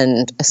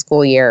spend a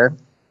school year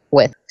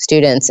with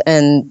students.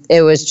 And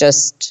it was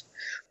just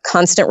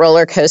constant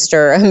roller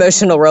coaster,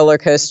 emotional roller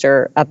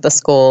coaster at the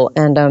school.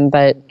 And,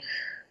 but it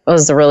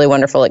was a really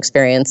wonderful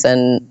experience.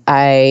 And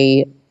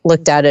I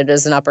looked at it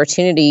as an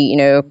opportunity,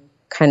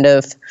 kind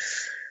of,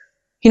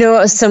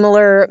 a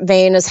similar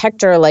vein as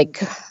Hector,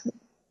 like,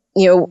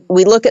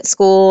 we look at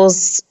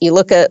schools, you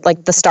look at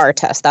like the STAR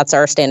test, that's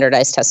our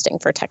standardized testing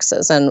for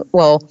Texas. And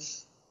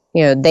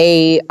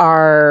they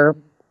are,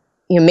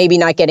 maybe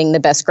not getting the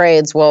best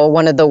grades. Well,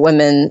 one of the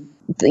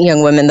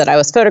young women that I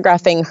was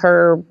photographing,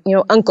 her,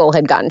 uncle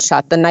had gotten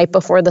shot the night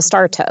before the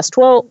STAR test.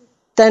 Well,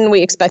 then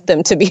we expect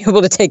them to be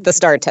able to take the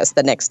STAR test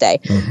the next day.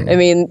 Mm-hmm. I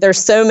mean,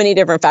 there's so many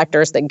different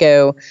factors that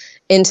go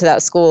into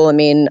that school. I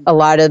mean, a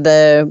lot of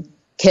the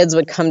kids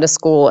would come to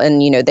school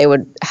and, they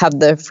would have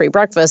the free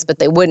breakfast, but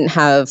they wouldn't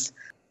have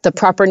the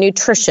proper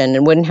nutrition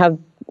and wouldn't have,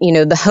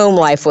 the home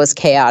life was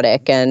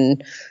chaotic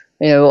and,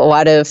 a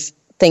lot of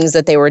things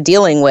that they were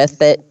dealing with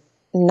that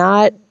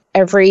not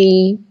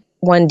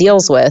everyone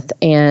deals with.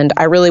 And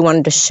I really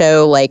wanted to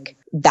show like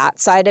that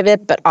side of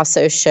it, but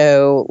also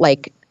show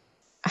like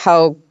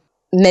how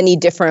many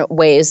different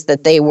ways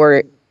that they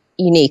were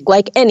unique,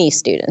 like any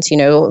students,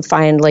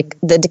 find like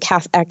the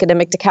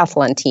academic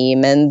decathlon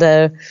team and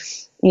the,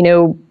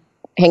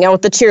 hang out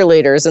with the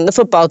cheerleaders and the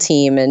football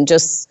team and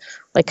just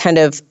like kind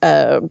of,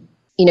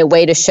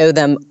 way to show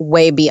them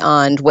way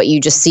beyond what you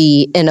just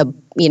see in a,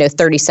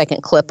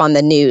 30-second clip on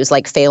the news,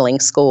 like failing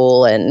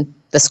school and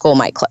the school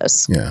might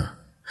close. Yeah.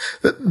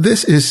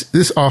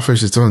 This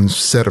offers its own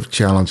set of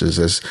challenges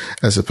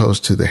as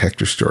opposed to the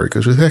Hector story.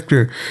 Because with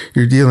Hector,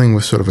 you're dealing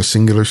with sort of a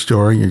singular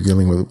story. You're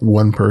dealing with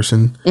one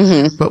person.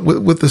 Mm-hmm. But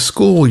with the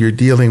school, you're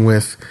dealing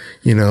with,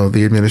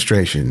 the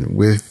administration,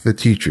 with the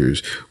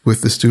teachers,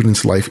 with the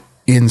student's life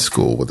in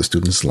school, with the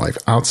student's life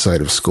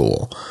outside of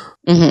school.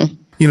 Mm-hmm.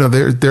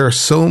 There are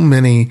so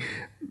many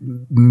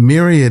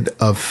myriad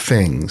of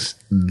things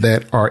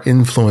that are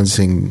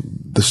influencing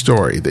the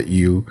story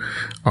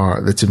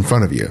that's in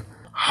front of you.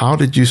 How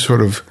did you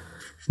sort of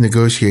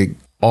negotiate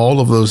all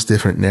of those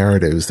different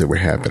narratives that were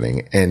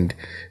happening and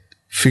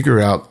figure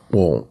out,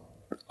 well,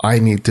 I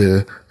need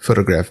to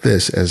photograph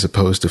this as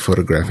opposed to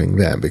photographing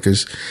that?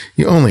 Because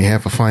you only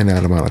have a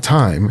finite amount of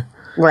time,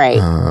 right,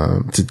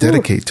 to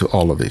dedicate to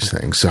all of these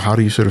things. So how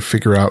do you sort of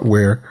figure out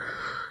where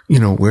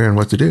and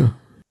what to do?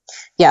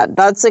 Yeah,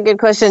 that's a good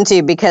question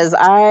too, because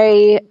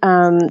that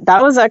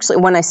was actually,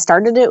 when I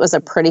started, it was a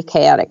pretty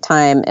chaotic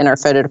time in our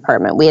photo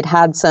department. We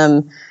had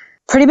some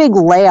pretty big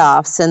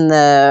layoffs in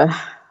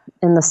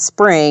the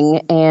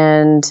spring,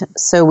 and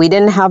so we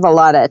didn't have a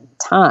lot of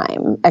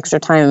extra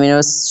time. I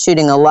was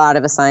shooting a lot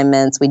of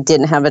assignments. We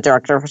didn't have a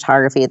director of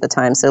photography at the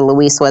time, so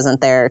Luis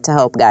wasn't there to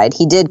help guide.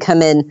 He did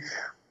come in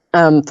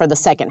for the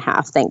second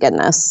half, thank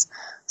goodness.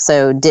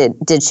 So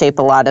did shape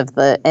a lot of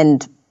the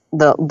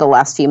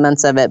last few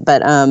months of it,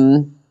 but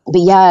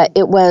yeah,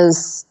 it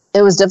was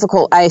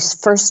difficult. I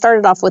first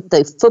started off with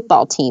the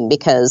football team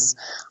because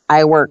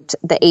I worked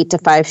the 8 to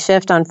 5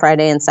 shift on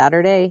Friday and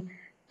Saturday,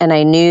 and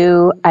I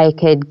knew I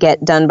could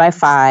get done by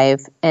 5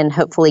 and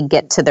hopefully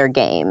get to their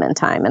game in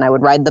time. And I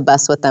would ride the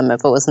bus with them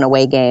if it was an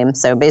away game.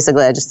 So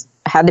basically, I just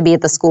had to be at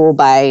the school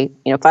by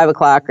 5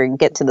 o'clock or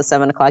get to the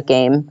 7 o'clock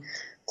game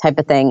type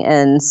of thing.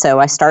 And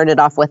so I started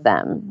off with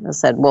them. I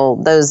said, well,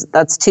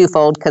 that's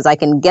twofold because I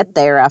can get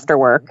there after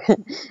work.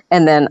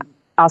 And then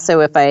also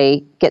if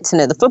I get to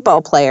know the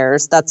football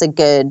players, that's a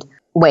good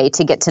way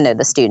to get to know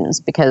the students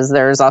because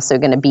there's also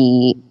going to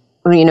be,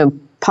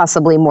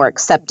 possibly more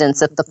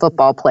acceptance if the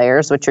football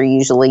players, which are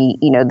usually,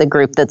 the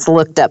group that's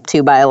looked up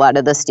to by a lot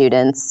of the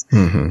students,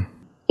 mm-hmm.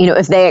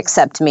 If they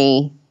accept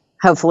me,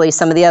 hopefully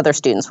some of the other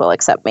students will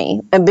accept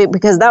me. And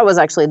because that was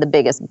actually the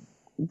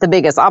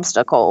biggest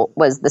obstacle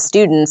was the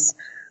students.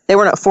 They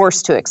were not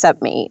forced to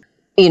accept me.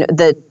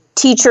 The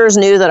teachers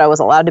knew that I was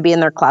allowed to be in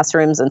their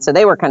classrooms, and so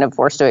they were kind of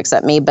forced to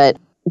accept me. But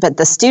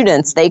the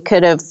students, they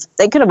could have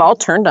all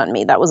turned on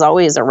me. That was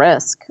always a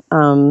risk.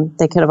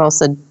 They could have all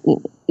said,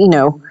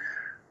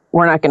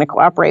 we're not going to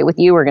cooperate with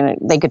you.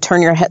 They could turn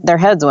their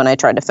heads when I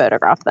tried to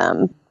photograph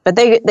them. But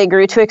they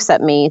grew to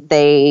accept me.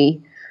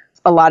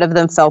 A lot of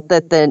them felt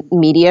that the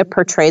media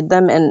portrayed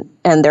them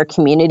and their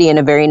community in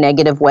a very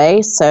negative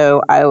way.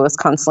 So I was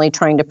constantly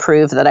trying to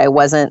prove that I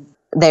wasn't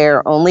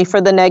there only for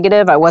the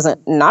negative. I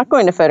wasn't not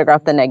going to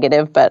photograph the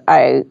negative, but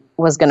I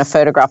was going to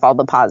photograph all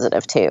the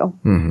positive too.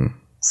 Mm-hmm.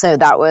 So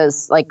that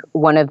was like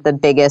one of the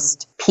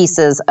biggest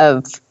pieces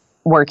of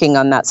working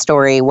on that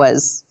story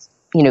was,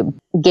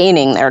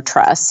 gaining their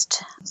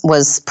trust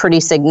was pretty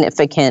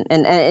significant.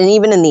 And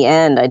even in the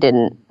end, I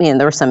didn't,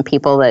 there were some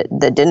people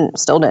that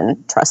still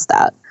didn't trust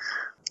that.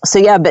 So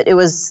yeah, but it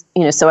was,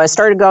 so I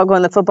started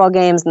going to the football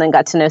games and then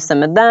got to know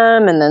some of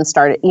them and then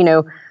started,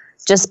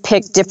 just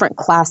picked different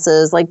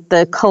classes like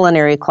the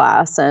culinary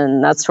class.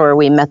 And that's where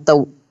we met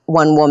the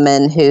one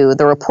woman who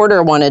the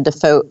reporter wanted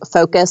to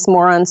focus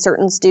more on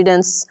certain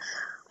students.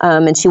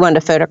 And she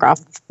wanted to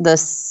focus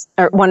this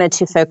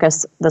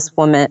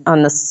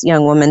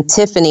young woman,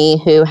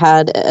 Tiffany, who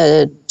had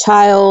a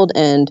child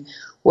and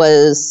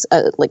was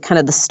like kind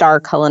of the star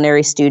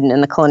culinary student,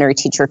 and the culinary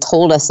teacher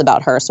told us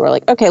about her. So we're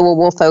like, okay, well,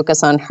 we'll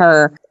focus on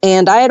her.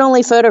 And I had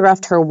only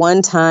photographed her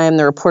one time.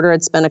 The reporter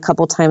had spent a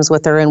couple times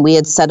with her, and we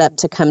had set up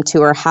to come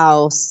to her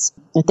house,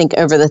 I think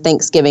over the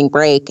Thanksgiving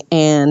break.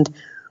 And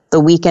the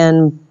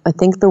weekend,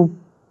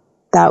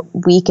 that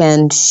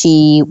weekend,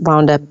 she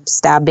wound up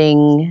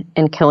stabbing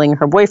and killing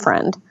her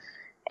boyfriend.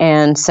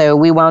 And so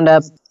we wound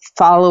up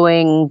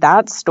following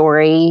that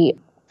story,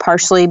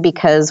 partially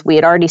because we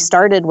had already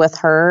started with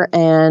her,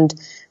 and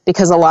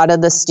because a lot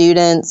of the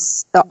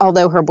students,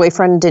 although her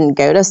boyfriend didn't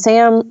go to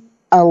SAM,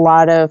 a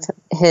lot of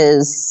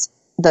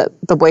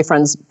the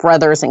boyfriend's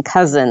brothers and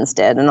cousins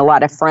did, and a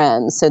lot of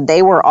friends. So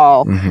they were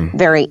all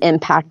very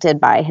impacted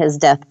by his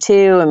death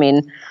too. I mean,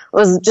 it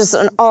was just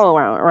an all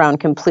around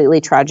completely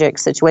tragic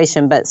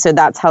situation. But so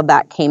that's how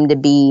that came to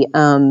be.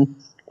 And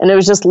it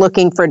was just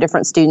looking for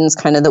different students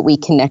kind of that we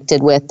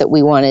connected with, that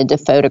we wanted to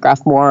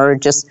photograph more,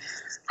 just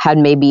had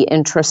maybe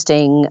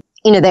interesting,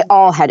 they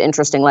all had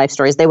interesting life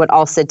stories. They would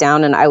all sit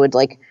down, and I would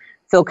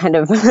feel kind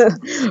of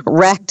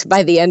wrecked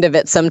by the end of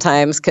it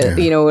sometimes, because,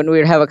 when we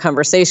would have a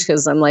conversation,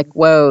 because I'm like,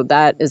 whoa,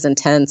 that is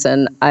intense.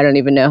 And I don't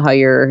even know how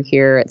you're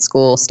here at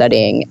school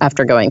studying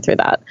after going through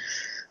that.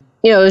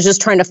 It was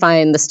just trying to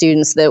find the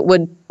students that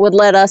would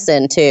let us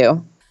in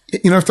too.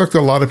 I've talked to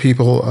a lot of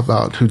people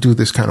about who do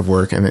this kind of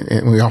work,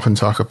 and we often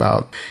talk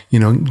about,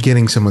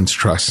 getting someone's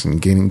trust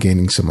and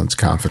gaining someone's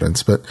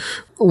confidence. But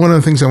one of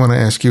the things I want to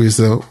ask you is,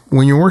 though,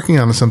 when you're working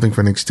on something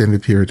for an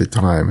extended period of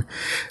time,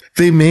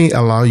 they may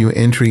allow you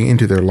entry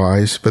into their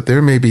lives, but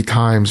there may be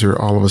times where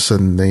all of a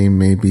sudden they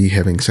may be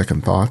having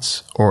second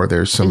thoughts, or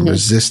there's some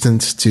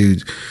resistance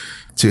to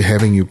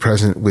having you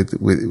present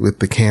with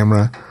the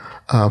camera,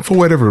 for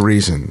whatever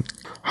reason.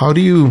 How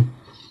do you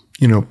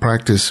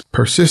practice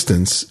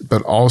persistence,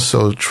 but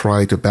also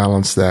try to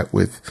balance that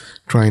with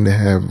trying to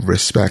have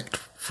respect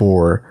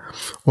for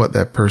what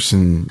that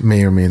person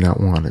may or may not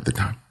want at the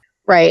time?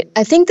 Right.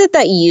 I think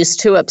that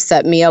used to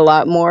upset me a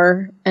lot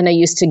more, and I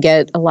used to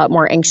get a lot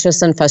more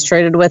anxious and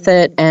frustrated with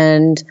it.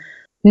 And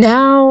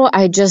now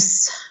I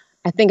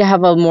think I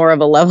have more of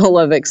a level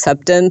of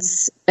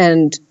acceptance.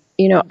 And,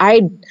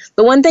 the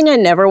one thing I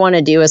never want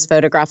to do is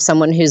photograph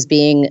someone who's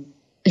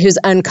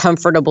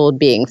uncomfortable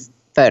being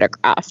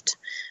photographed.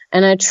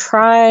 And I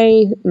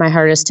try my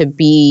hardest to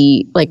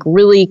be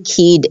really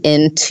keyed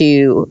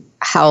into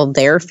how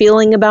they're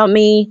feeling about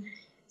me.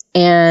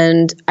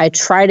 And I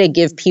try to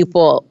give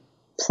people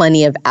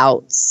plenty of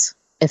outs.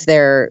 If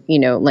they're,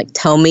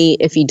 tell me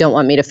if you don't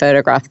want me to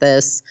photograph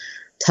this,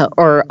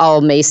 or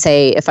I'll may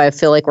say, if I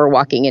feel like we're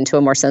walking into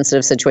a more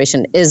sensitive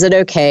situation, is it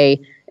okay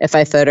if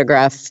I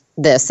photograph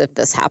this, if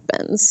this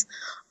happens?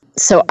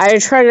 So I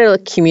try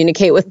to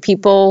communicate with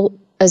people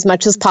as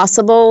much as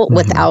possible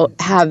without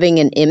having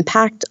an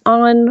impact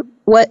on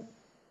what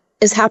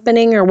is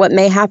happening or what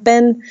may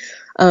happen.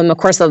 Of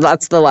course,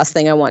 that's the last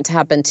thing I want to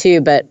happen too.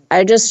 But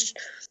I just,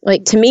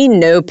 to me,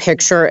 no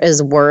picture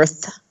is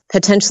worth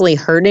potentially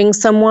hurting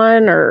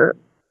someone,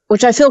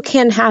 which I feel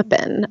can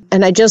happen.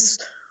 And I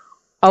just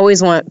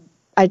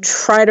I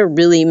try to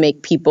really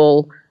make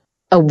people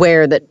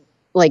aware that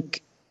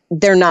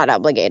they're not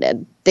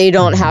obligated. They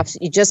don't have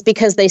to, just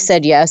because they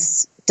said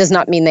yes does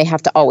not mean they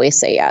have to always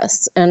say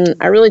yes. And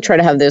I really try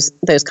to have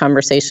those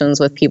conversations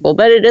with people,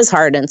 but it is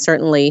hard. And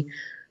certainly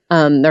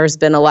there's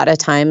been a lot of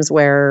times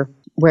where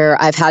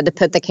I've had to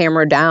put the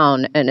camera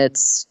down, and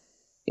it's,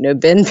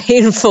 been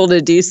painful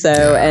to do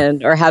so,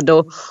 or had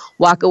to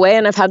walk away.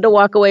 And I've had to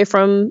walk away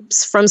from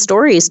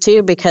stories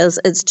too, because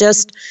it's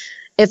just,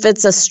 if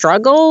it's a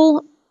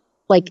struggle,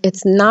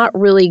 it's not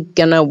really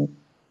gonna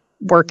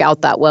work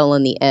out that well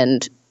in the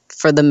end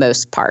for the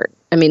most part.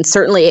 I mean,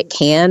 certainly it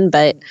can,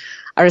 but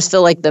I just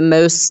feel like the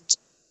most,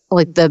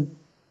 the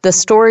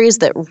stories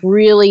that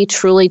really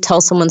truly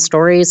tell someone's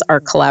stories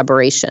are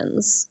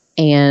collaborations.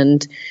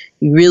 And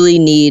you really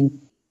need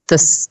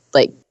this,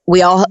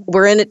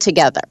 we're in it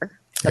together.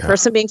 The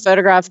person being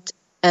photographed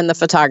and the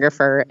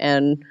photographer.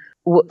 And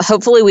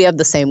hopefully we have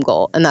the same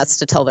goal, and that's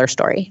to tell their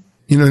story.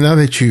 Now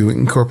that you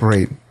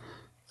incorporate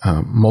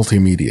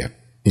multimedia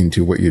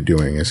into what you're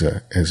doing as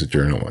a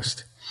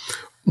journalist,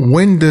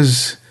 when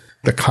does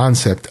the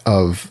concept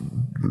of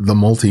the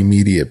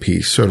multimedia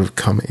piece sort of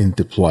come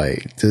into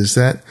play?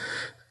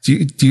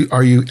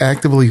 Are you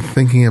actively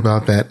thinking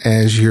about that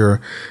as you're,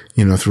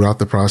 throughout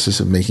the process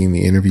of making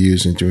the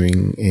interviews and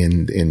doing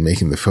and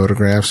making the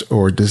photographs,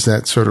 or does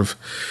that sort of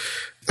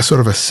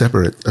a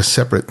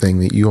separate thing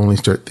that you only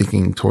start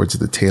thinking towards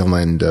the tail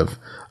end of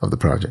the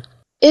project?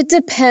 It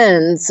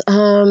depends.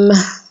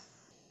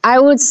 I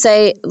would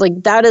say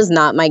that is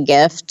not my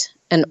gift,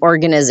 and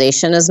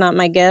organization is not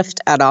my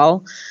gift at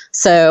all.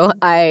 So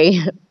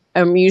I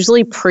am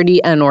usually pretty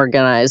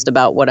unorganized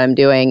about what I'm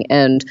doing.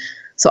 And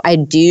so I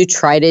do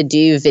try to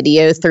do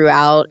video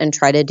throughout and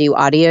try to do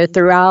audio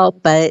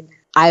throughout, but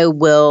I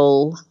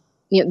will,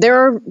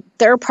 there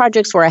are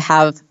projects where I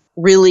have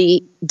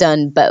really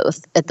done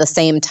both at the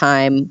same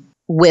time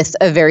with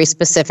a very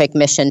specific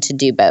mission to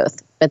do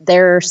both. But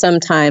there are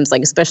sometimes,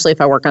 like, especially if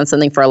I work on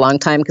something for a long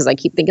time, because I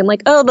keep thinking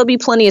like, oh, there'll be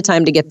plenty of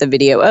time to get the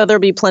video. Oh, there'll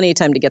be plenty of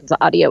time to get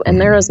the audio. And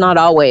there is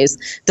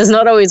does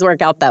not always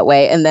work out that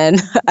way. And then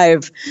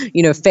I've,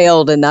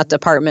 failed in that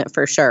department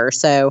for sure.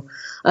 So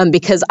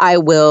because I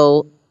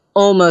will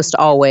almost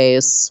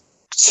always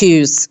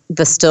choose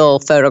the still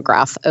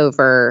photograph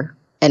over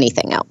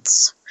anything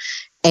else.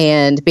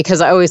 And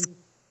because I always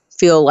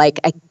feel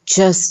like I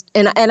just,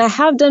 and I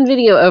have done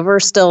video over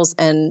stills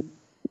and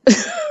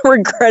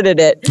regretted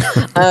it,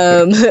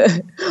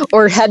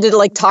 or had to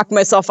like talk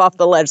myself off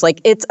the ledge.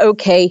 Like, it's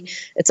okay.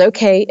 It's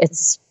okay.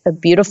 It's a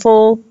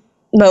beautiful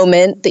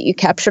moment that you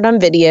captured on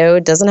video.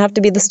 It doesn't have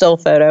to be the still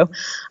photo.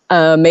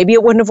 Maybe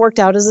it wouldn't have worked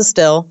out as a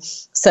still.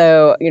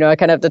 So, I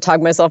kind of have to talk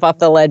myself off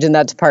the ledge in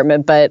that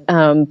department. But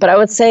I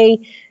would say,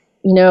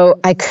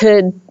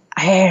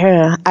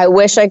 I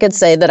wish I could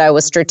say that I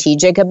was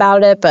strategic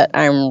about it, but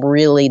I'm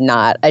really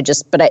not.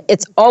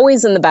 It's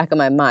always in the back of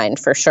my mind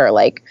for sure.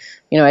 Like,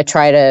 I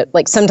try to,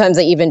 like, sometimes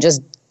I even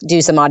just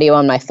do some audio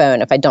on my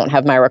phone if I don't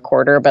have my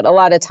recorder. But a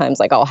lot of times,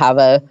 like, I'll have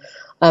an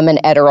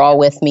Edirol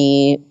with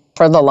me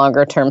for the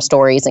longer term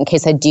stories in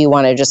case I do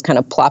want to just kind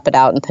of plop it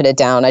out and put it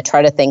down. I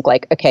try to think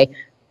like, okay,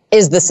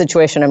 is the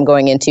situation I'm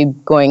going into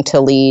going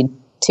to lead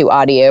to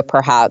audio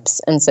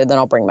perhaps? And so then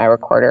I'll bring my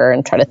recorder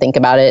and try to think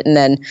about it. And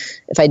then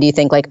if I do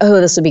think like,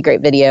 oh, this would be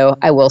great video,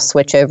 I will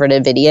switch over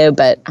to video,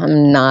 but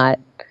I'm not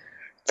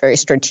very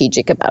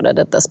strategic about it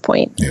at this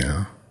point.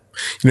 Yeah.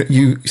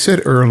 You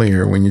said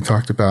earlier when you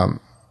talked about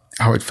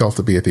how it felt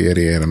to be at the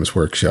Eddie Adams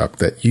workshop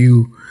that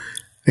you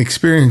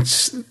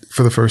experienced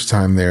for the first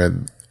time there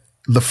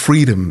the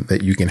freedom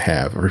that you can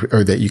have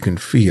or that you can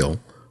feel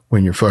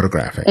when you're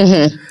photographing.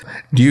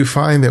 Mm-hmm. Do you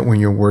find that when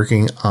you're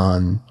working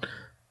on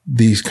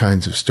these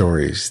kinds of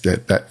stories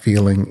that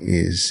feeling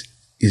is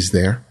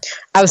there?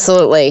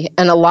 Absolutely.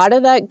 And a lot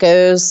of that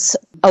goes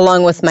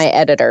along with my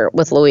editor,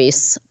 with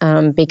Luis,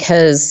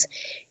 because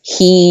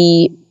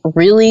he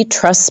really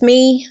trusts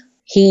me.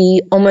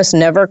 He almost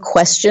never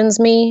questions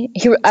me.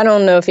 I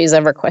don't know if he's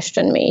ever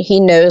questioned me.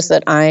 He knows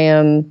that I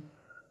am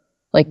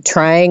like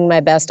trying my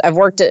best. I've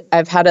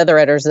had other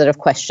editors that have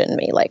questioned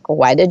me, like,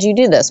 why did you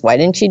do this? Why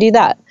didn't you do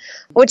that?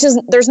 Which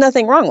there's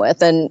nothing wrong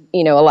with. And,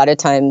 a lot of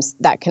times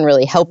that can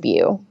really help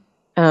you.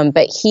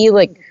 But he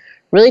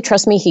really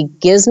trusts me. He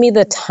gives me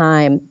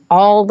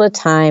all the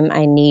time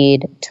I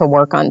need to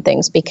work on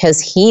things because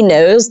he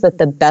knows that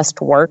the best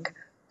work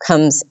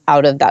comes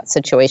out of that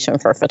situation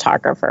for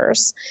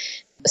photographers.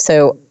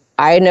 So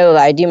I know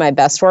that I do my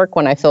best work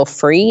when I feel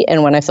free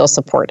and when I feel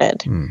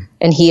supported.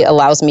 And he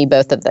allows me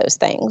both of those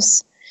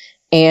things.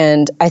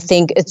 And I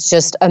think it's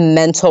just a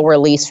mental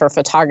release for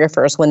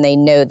photographers when they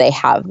know they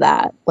have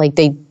that. Like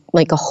a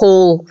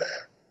whole,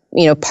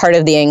 part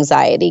of the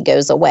anxiety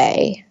goes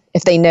away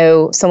if they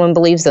know someone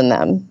believes in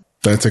them.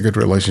 That's a good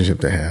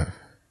relationship to have,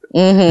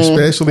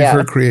 especially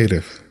for a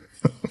creative.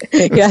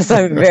 Yes,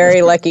 I'm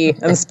very lucky.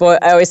 I'm spoiled.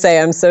 I always say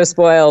I'm so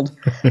spoiled.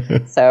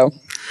 So.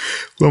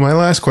 Well, my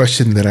last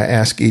question that I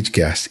ask each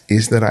guest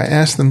is that I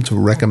ask them to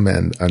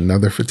recommend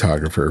another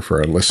photographer for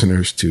our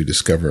listeners to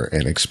discover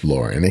and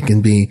explore. And it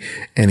can be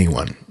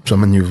anyone,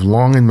 someone you've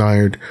long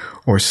admired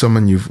or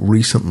someone you've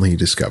recently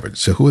discovered.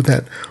 So who would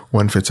that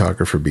one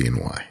photographer be and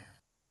why?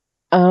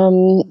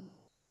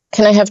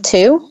 Can I have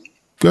two?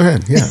 Go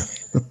ahead. Yeah.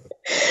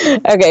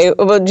 Okay.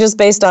 Well, just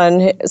based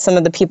on some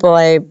of the people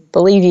I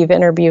believe you've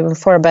interviewed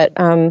before, but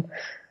I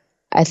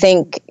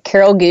think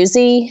Carol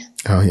Guzzi.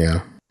 Oh,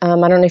 yeah. I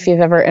don't know if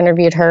you've ever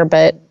interviewed her,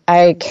 but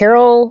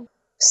Carol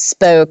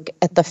spoke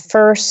at the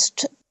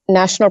first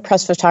National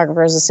Press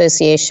Photographers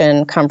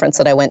Association conference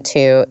that I went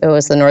to. It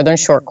was the Northern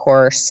Short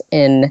Course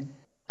in,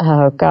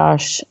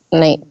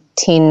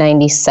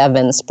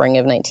 1997, spring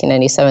of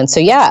 1997. So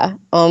yeah,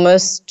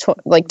 almost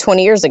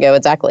 20 years ago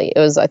exactly. It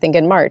was, I think,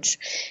 in March.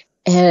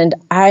 And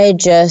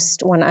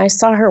when I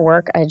saw her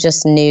work, I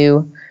just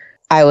knew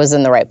I was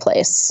in the right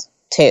place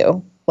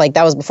too. Like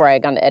that was before I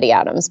had gone to Eddie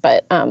Adams,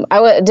 but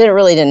I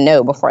didn't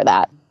know before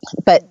that.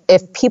 But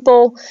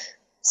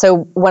so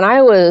when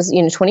I was,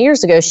 20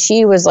 years ago,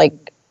 she was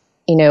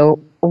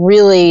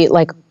really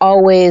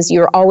always, you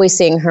were always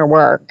seeing her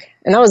work.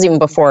 And that was even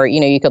before,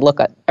 you could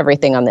look at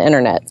everything on the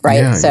internet, right?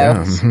 Yeah,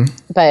 yeah. Mm-hmm.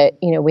 But,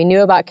 we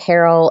knew about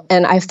Carol.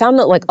 And I found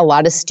that a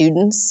lot of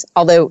students,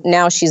 although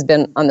now she's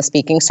been on the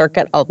speaking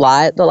circuit a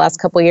lot the last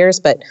couple of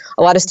years, but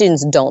a lot of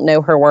students don't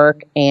know her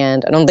work.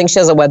 And I don't think she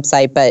has a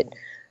website, but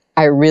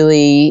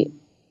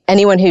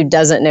anyone who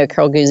doesn't know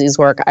Carol Guzzi's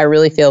work, I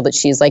really feel that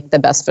she's the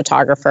best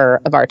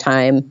photographer of our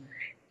time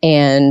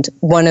and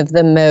one of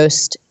the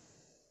most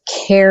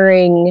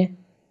caring,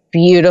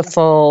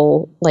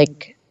 beautiful,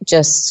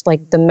 just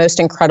the most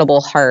incredible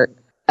heart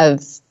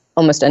of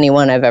almost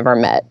anyone I've ever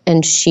met.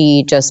 And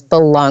she just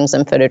belongs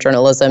in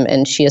photojournalism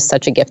and she is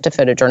such a gift to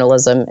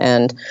photojournalism.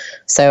 And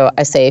so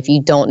I say, if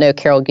you don't know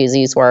Carol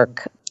Guzzi's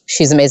work,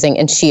 she's amazing.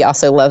 And she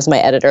also loves my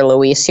editor,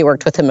 Luis. She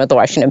worked with him at the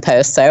Washington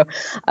Post. So,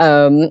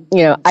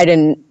 I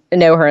didn't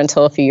know her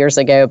until a few years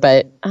ago,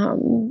 but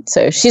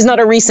so she's not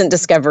a recent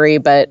discovery,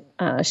 but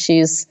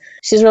she's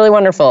really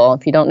wonderful.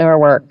 If you don't know her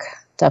work,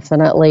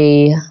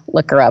 definitely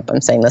look her up. I'm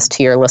saying this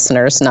to your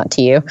listeners, not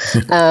to you.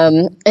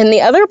 And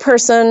the other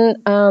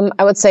person,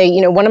 I would say,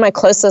 one of my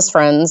closest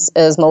friends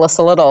is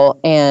Melissa Little,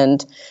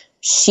 and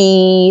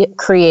she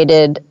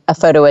created a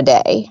photo a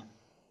day.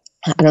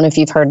 I don't know if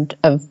you've heard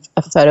of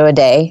a photo a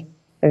day.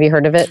 Have you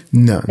heard of it?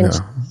 No.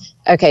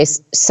 Okay.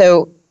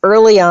 So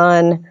early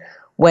on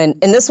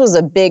and this was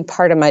a big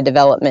part of my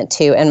development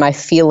too, and my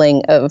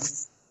feeling of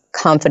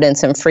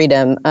confidence and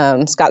freedom.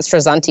 Scott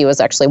Strazzanti was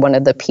actually one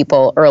of the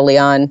people early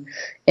on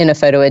in a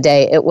photo a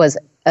day. It was,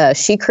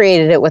 she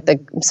created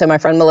it so my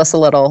friend Melissa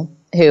Little,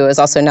 who is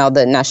also now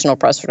the National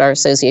Press Photography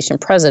Association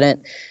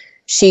president,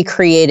 she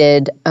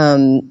created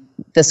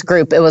this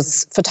group. It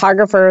was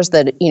photographers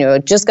that,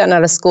 had just gotten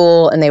out of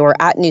school, and they were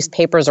at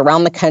newspapers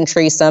around the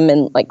country, some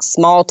in like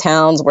small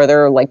towns where there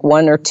were like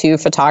one or two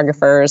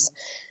photographers,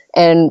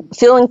 and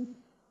feeling,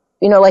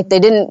 like they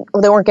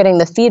weren't getting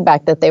the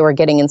feedback that they were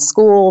getting in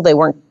school. They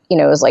weren't,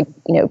 it was like,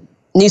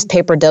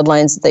 newspaper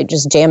deadlines, they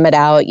just jam it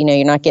out,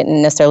 you're not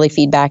getting necessarily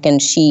feedback.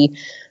 And she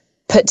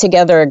put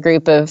together a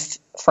group of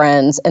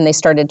friends, and they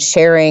started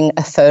sharing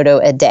a photo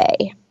a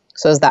day.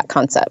 So it was that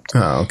concept.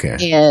 Oh,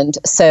 okay. And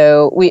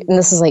so and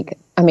this is like,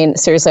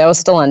 seriously, I was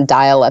still on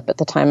dial-up at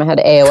the time. I had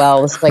AOL.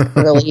 It was like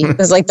it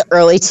was like the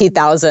early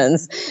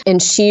 2000s.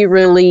 And she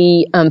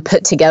really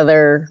put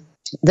together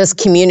this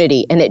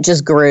community, and it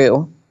just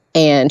grew.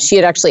 And she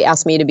had actually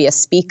asked me to be a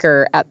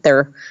speaker at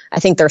their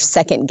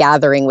second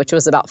gathering, which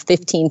was about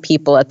 15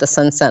 people at the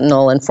Sun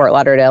Sentinel in Fort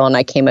Lauderdale. And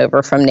I came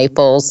over from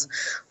Naples,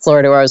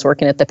 Florida, where I was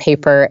working at the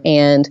paper.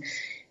 And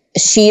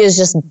she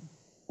just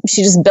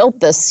built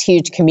this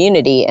huge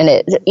community.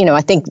 And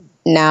I think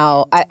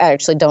now I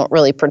actually don't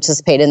really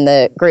participate in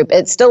the group.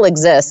 It still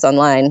exists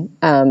online.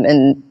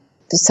 And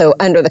so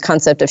under the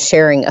concept of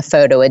sharing a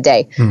photo a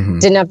day,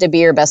 didn't have to be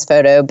your best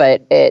photo,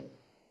 but it,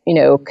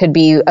 could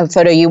be a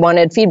photo you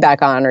wanted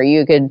feedback on, or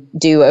you could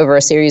do over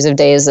a series of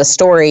days a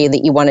story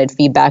that you wanted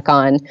feedback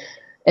on.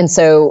 And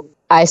so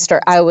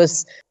it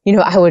was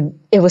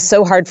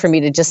so hard for me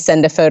to just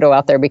send a photo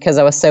out there because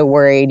I was so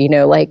worried, I'm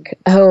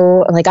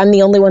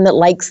the only one that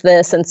likes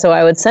this. And so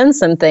I would send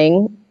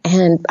something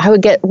and I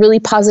would get really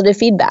positive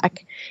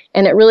feedback,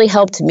 and it really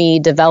helped me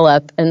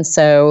develop. And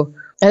so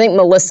I think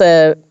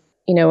Melissa,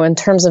 in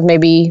terms of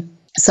maybe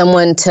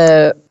someone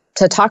to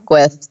talk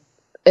with,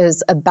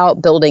 is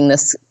about building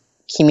this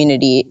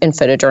community in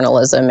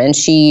photojournalism. And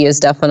she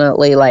is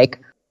definitely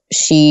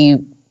she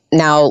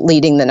now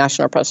leading the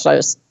National Press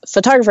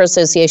Photographer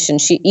Association.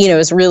 She,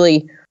 is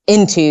really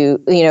into,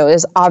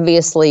 is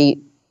obviously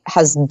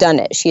has done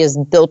it. She has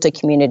built a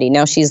community.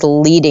 Now she's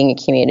leading a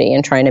community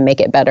and trying to make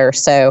it better.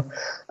 So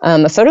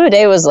a photo a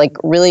day was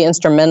really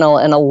instrumental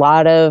in a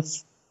lot of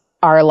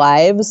our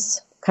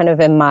lives, kind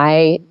of in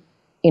my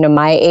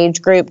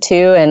age group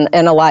too, and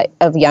a lot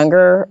of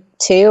younger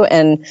too.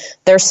 And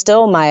they're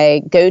still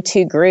my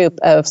go-to group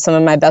of some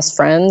of my best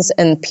friends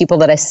and people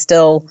that I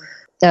still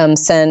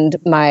send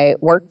my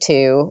work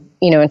to,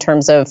 in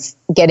terms of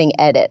getting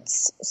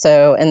edits.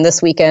 So, and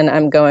this weekend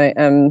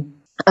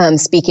I'm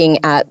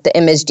speaking at the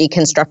Image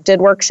Deconstructed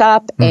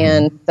workshop,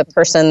 and the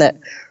person that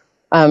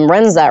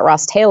runs that,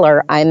 Ross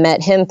Taylor, I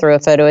met him through a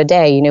photo a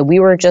day.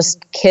 We were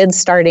just kids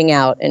starting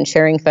out and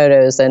sharing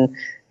photos, and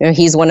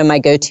he's one of my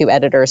go-to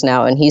editors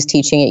now, and he's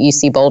teaching at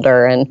UC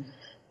Boulder. And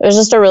it was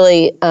just a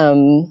really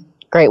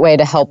great way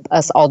to help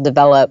us all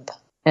develop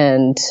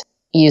and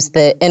use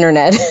the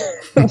internet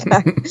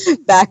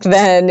back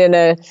then in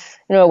a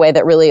way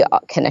that really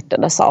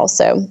connected us all.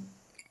 So,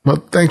 well,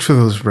 thanks for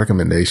those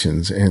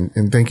recommendations, and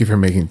thank you for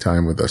making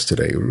time with us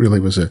today. It really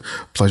was a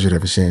pleasure to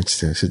have a chance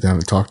to sit down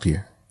and talk to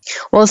you.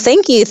 Well,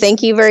 thank you.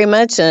 Thank you very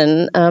much.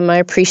 And I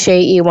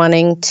appreciate you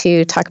wanting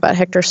to talk about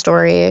Hector's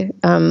story.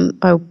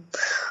 I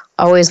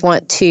always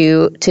want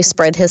to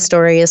spread his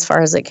story as far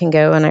as it can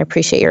go, and I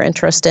appreciate your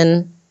interest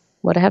in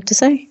what I have to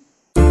say.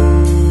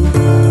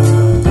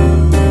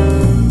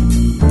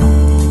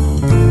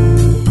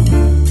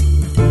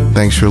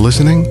 Thanks for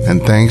listening,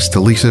 and thanks to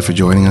Lisa for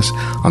joining us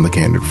on The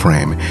Candid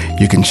Frame.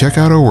 You can check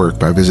out her work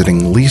by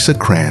visiting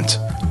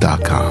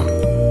lisakrantz.com.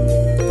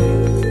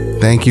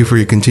 Thank you for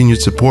your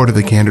continued support of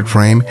The Candid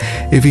Frame.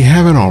 If you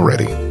haven't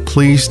already,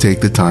 please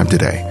take the time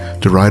today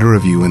to write a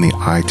review in the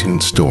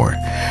iTunes store.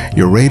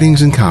 Your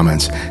ratings and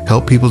comments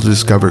help people to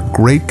discover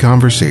great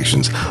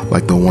conversations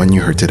like the one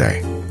you heard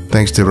today.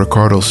 Thanks to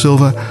Ricardo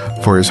Silva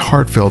for his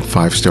heartfelt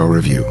 5-star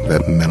review.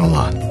 That meant a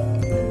lot.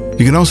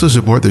 You can also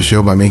support the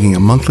show by making a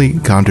monthly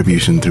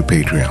contribution through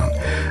Patreon.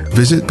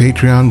 Visit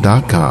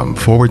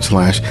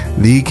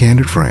patreon.com/The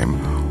Candid Frame,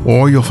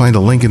 or you'll find a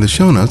link in the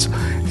show notes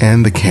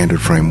and the Candid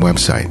Frame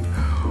website.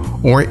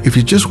 Or if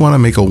you just want to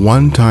make a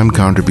one-time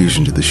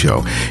contribution to the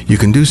show, you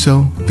can do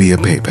so via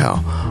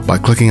PayPal by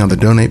clicking on the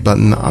donate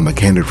button on the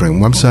Candid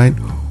Frame website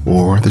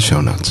or the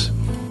show notes.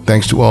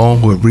 Thanks to all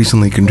who have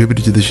recently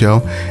contributed to the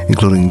show,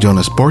 including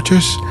Jonas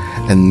Borchers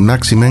and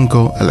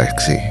Maximenko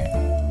Alexei.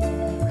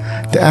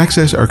 To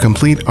access our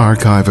complete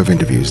archive of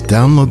interviews,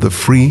 download the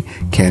free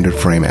Candid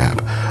Frame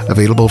app,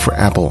 available for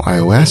Apple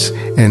iOS,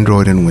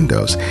 Android, and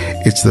Windows.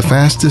 It's the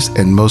fastest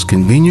and most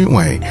convenient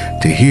way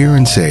to hear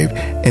and save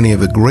any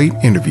of the great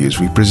interviews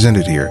we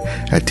presented here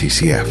at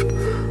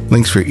TCF.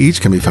 Links for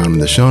each can be found in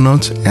the show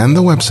notes and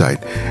the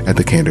website at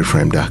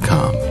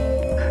thecandidframe.com.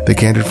 The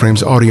Candid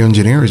Frame's audio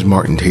engineer is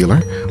Martin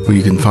Taylor, who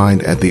you can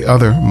find at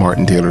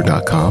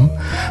theothermartintaylor.com.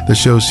 The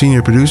show's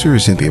senior producer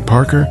is Cynthia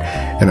Parker,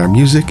 and our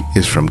music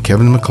is from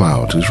Kevin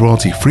MacLeod, whose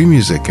royalty-free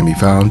music can be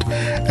found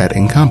at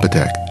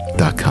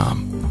incompetech.com.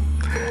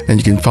 And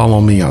you can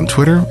follow me on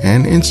Twitter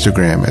and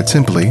Instagram at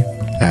simply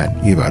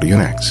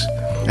 @IbarionX.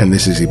 And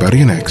this is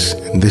IbarionX,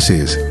 and this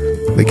is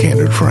The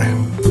Candid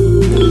Frame.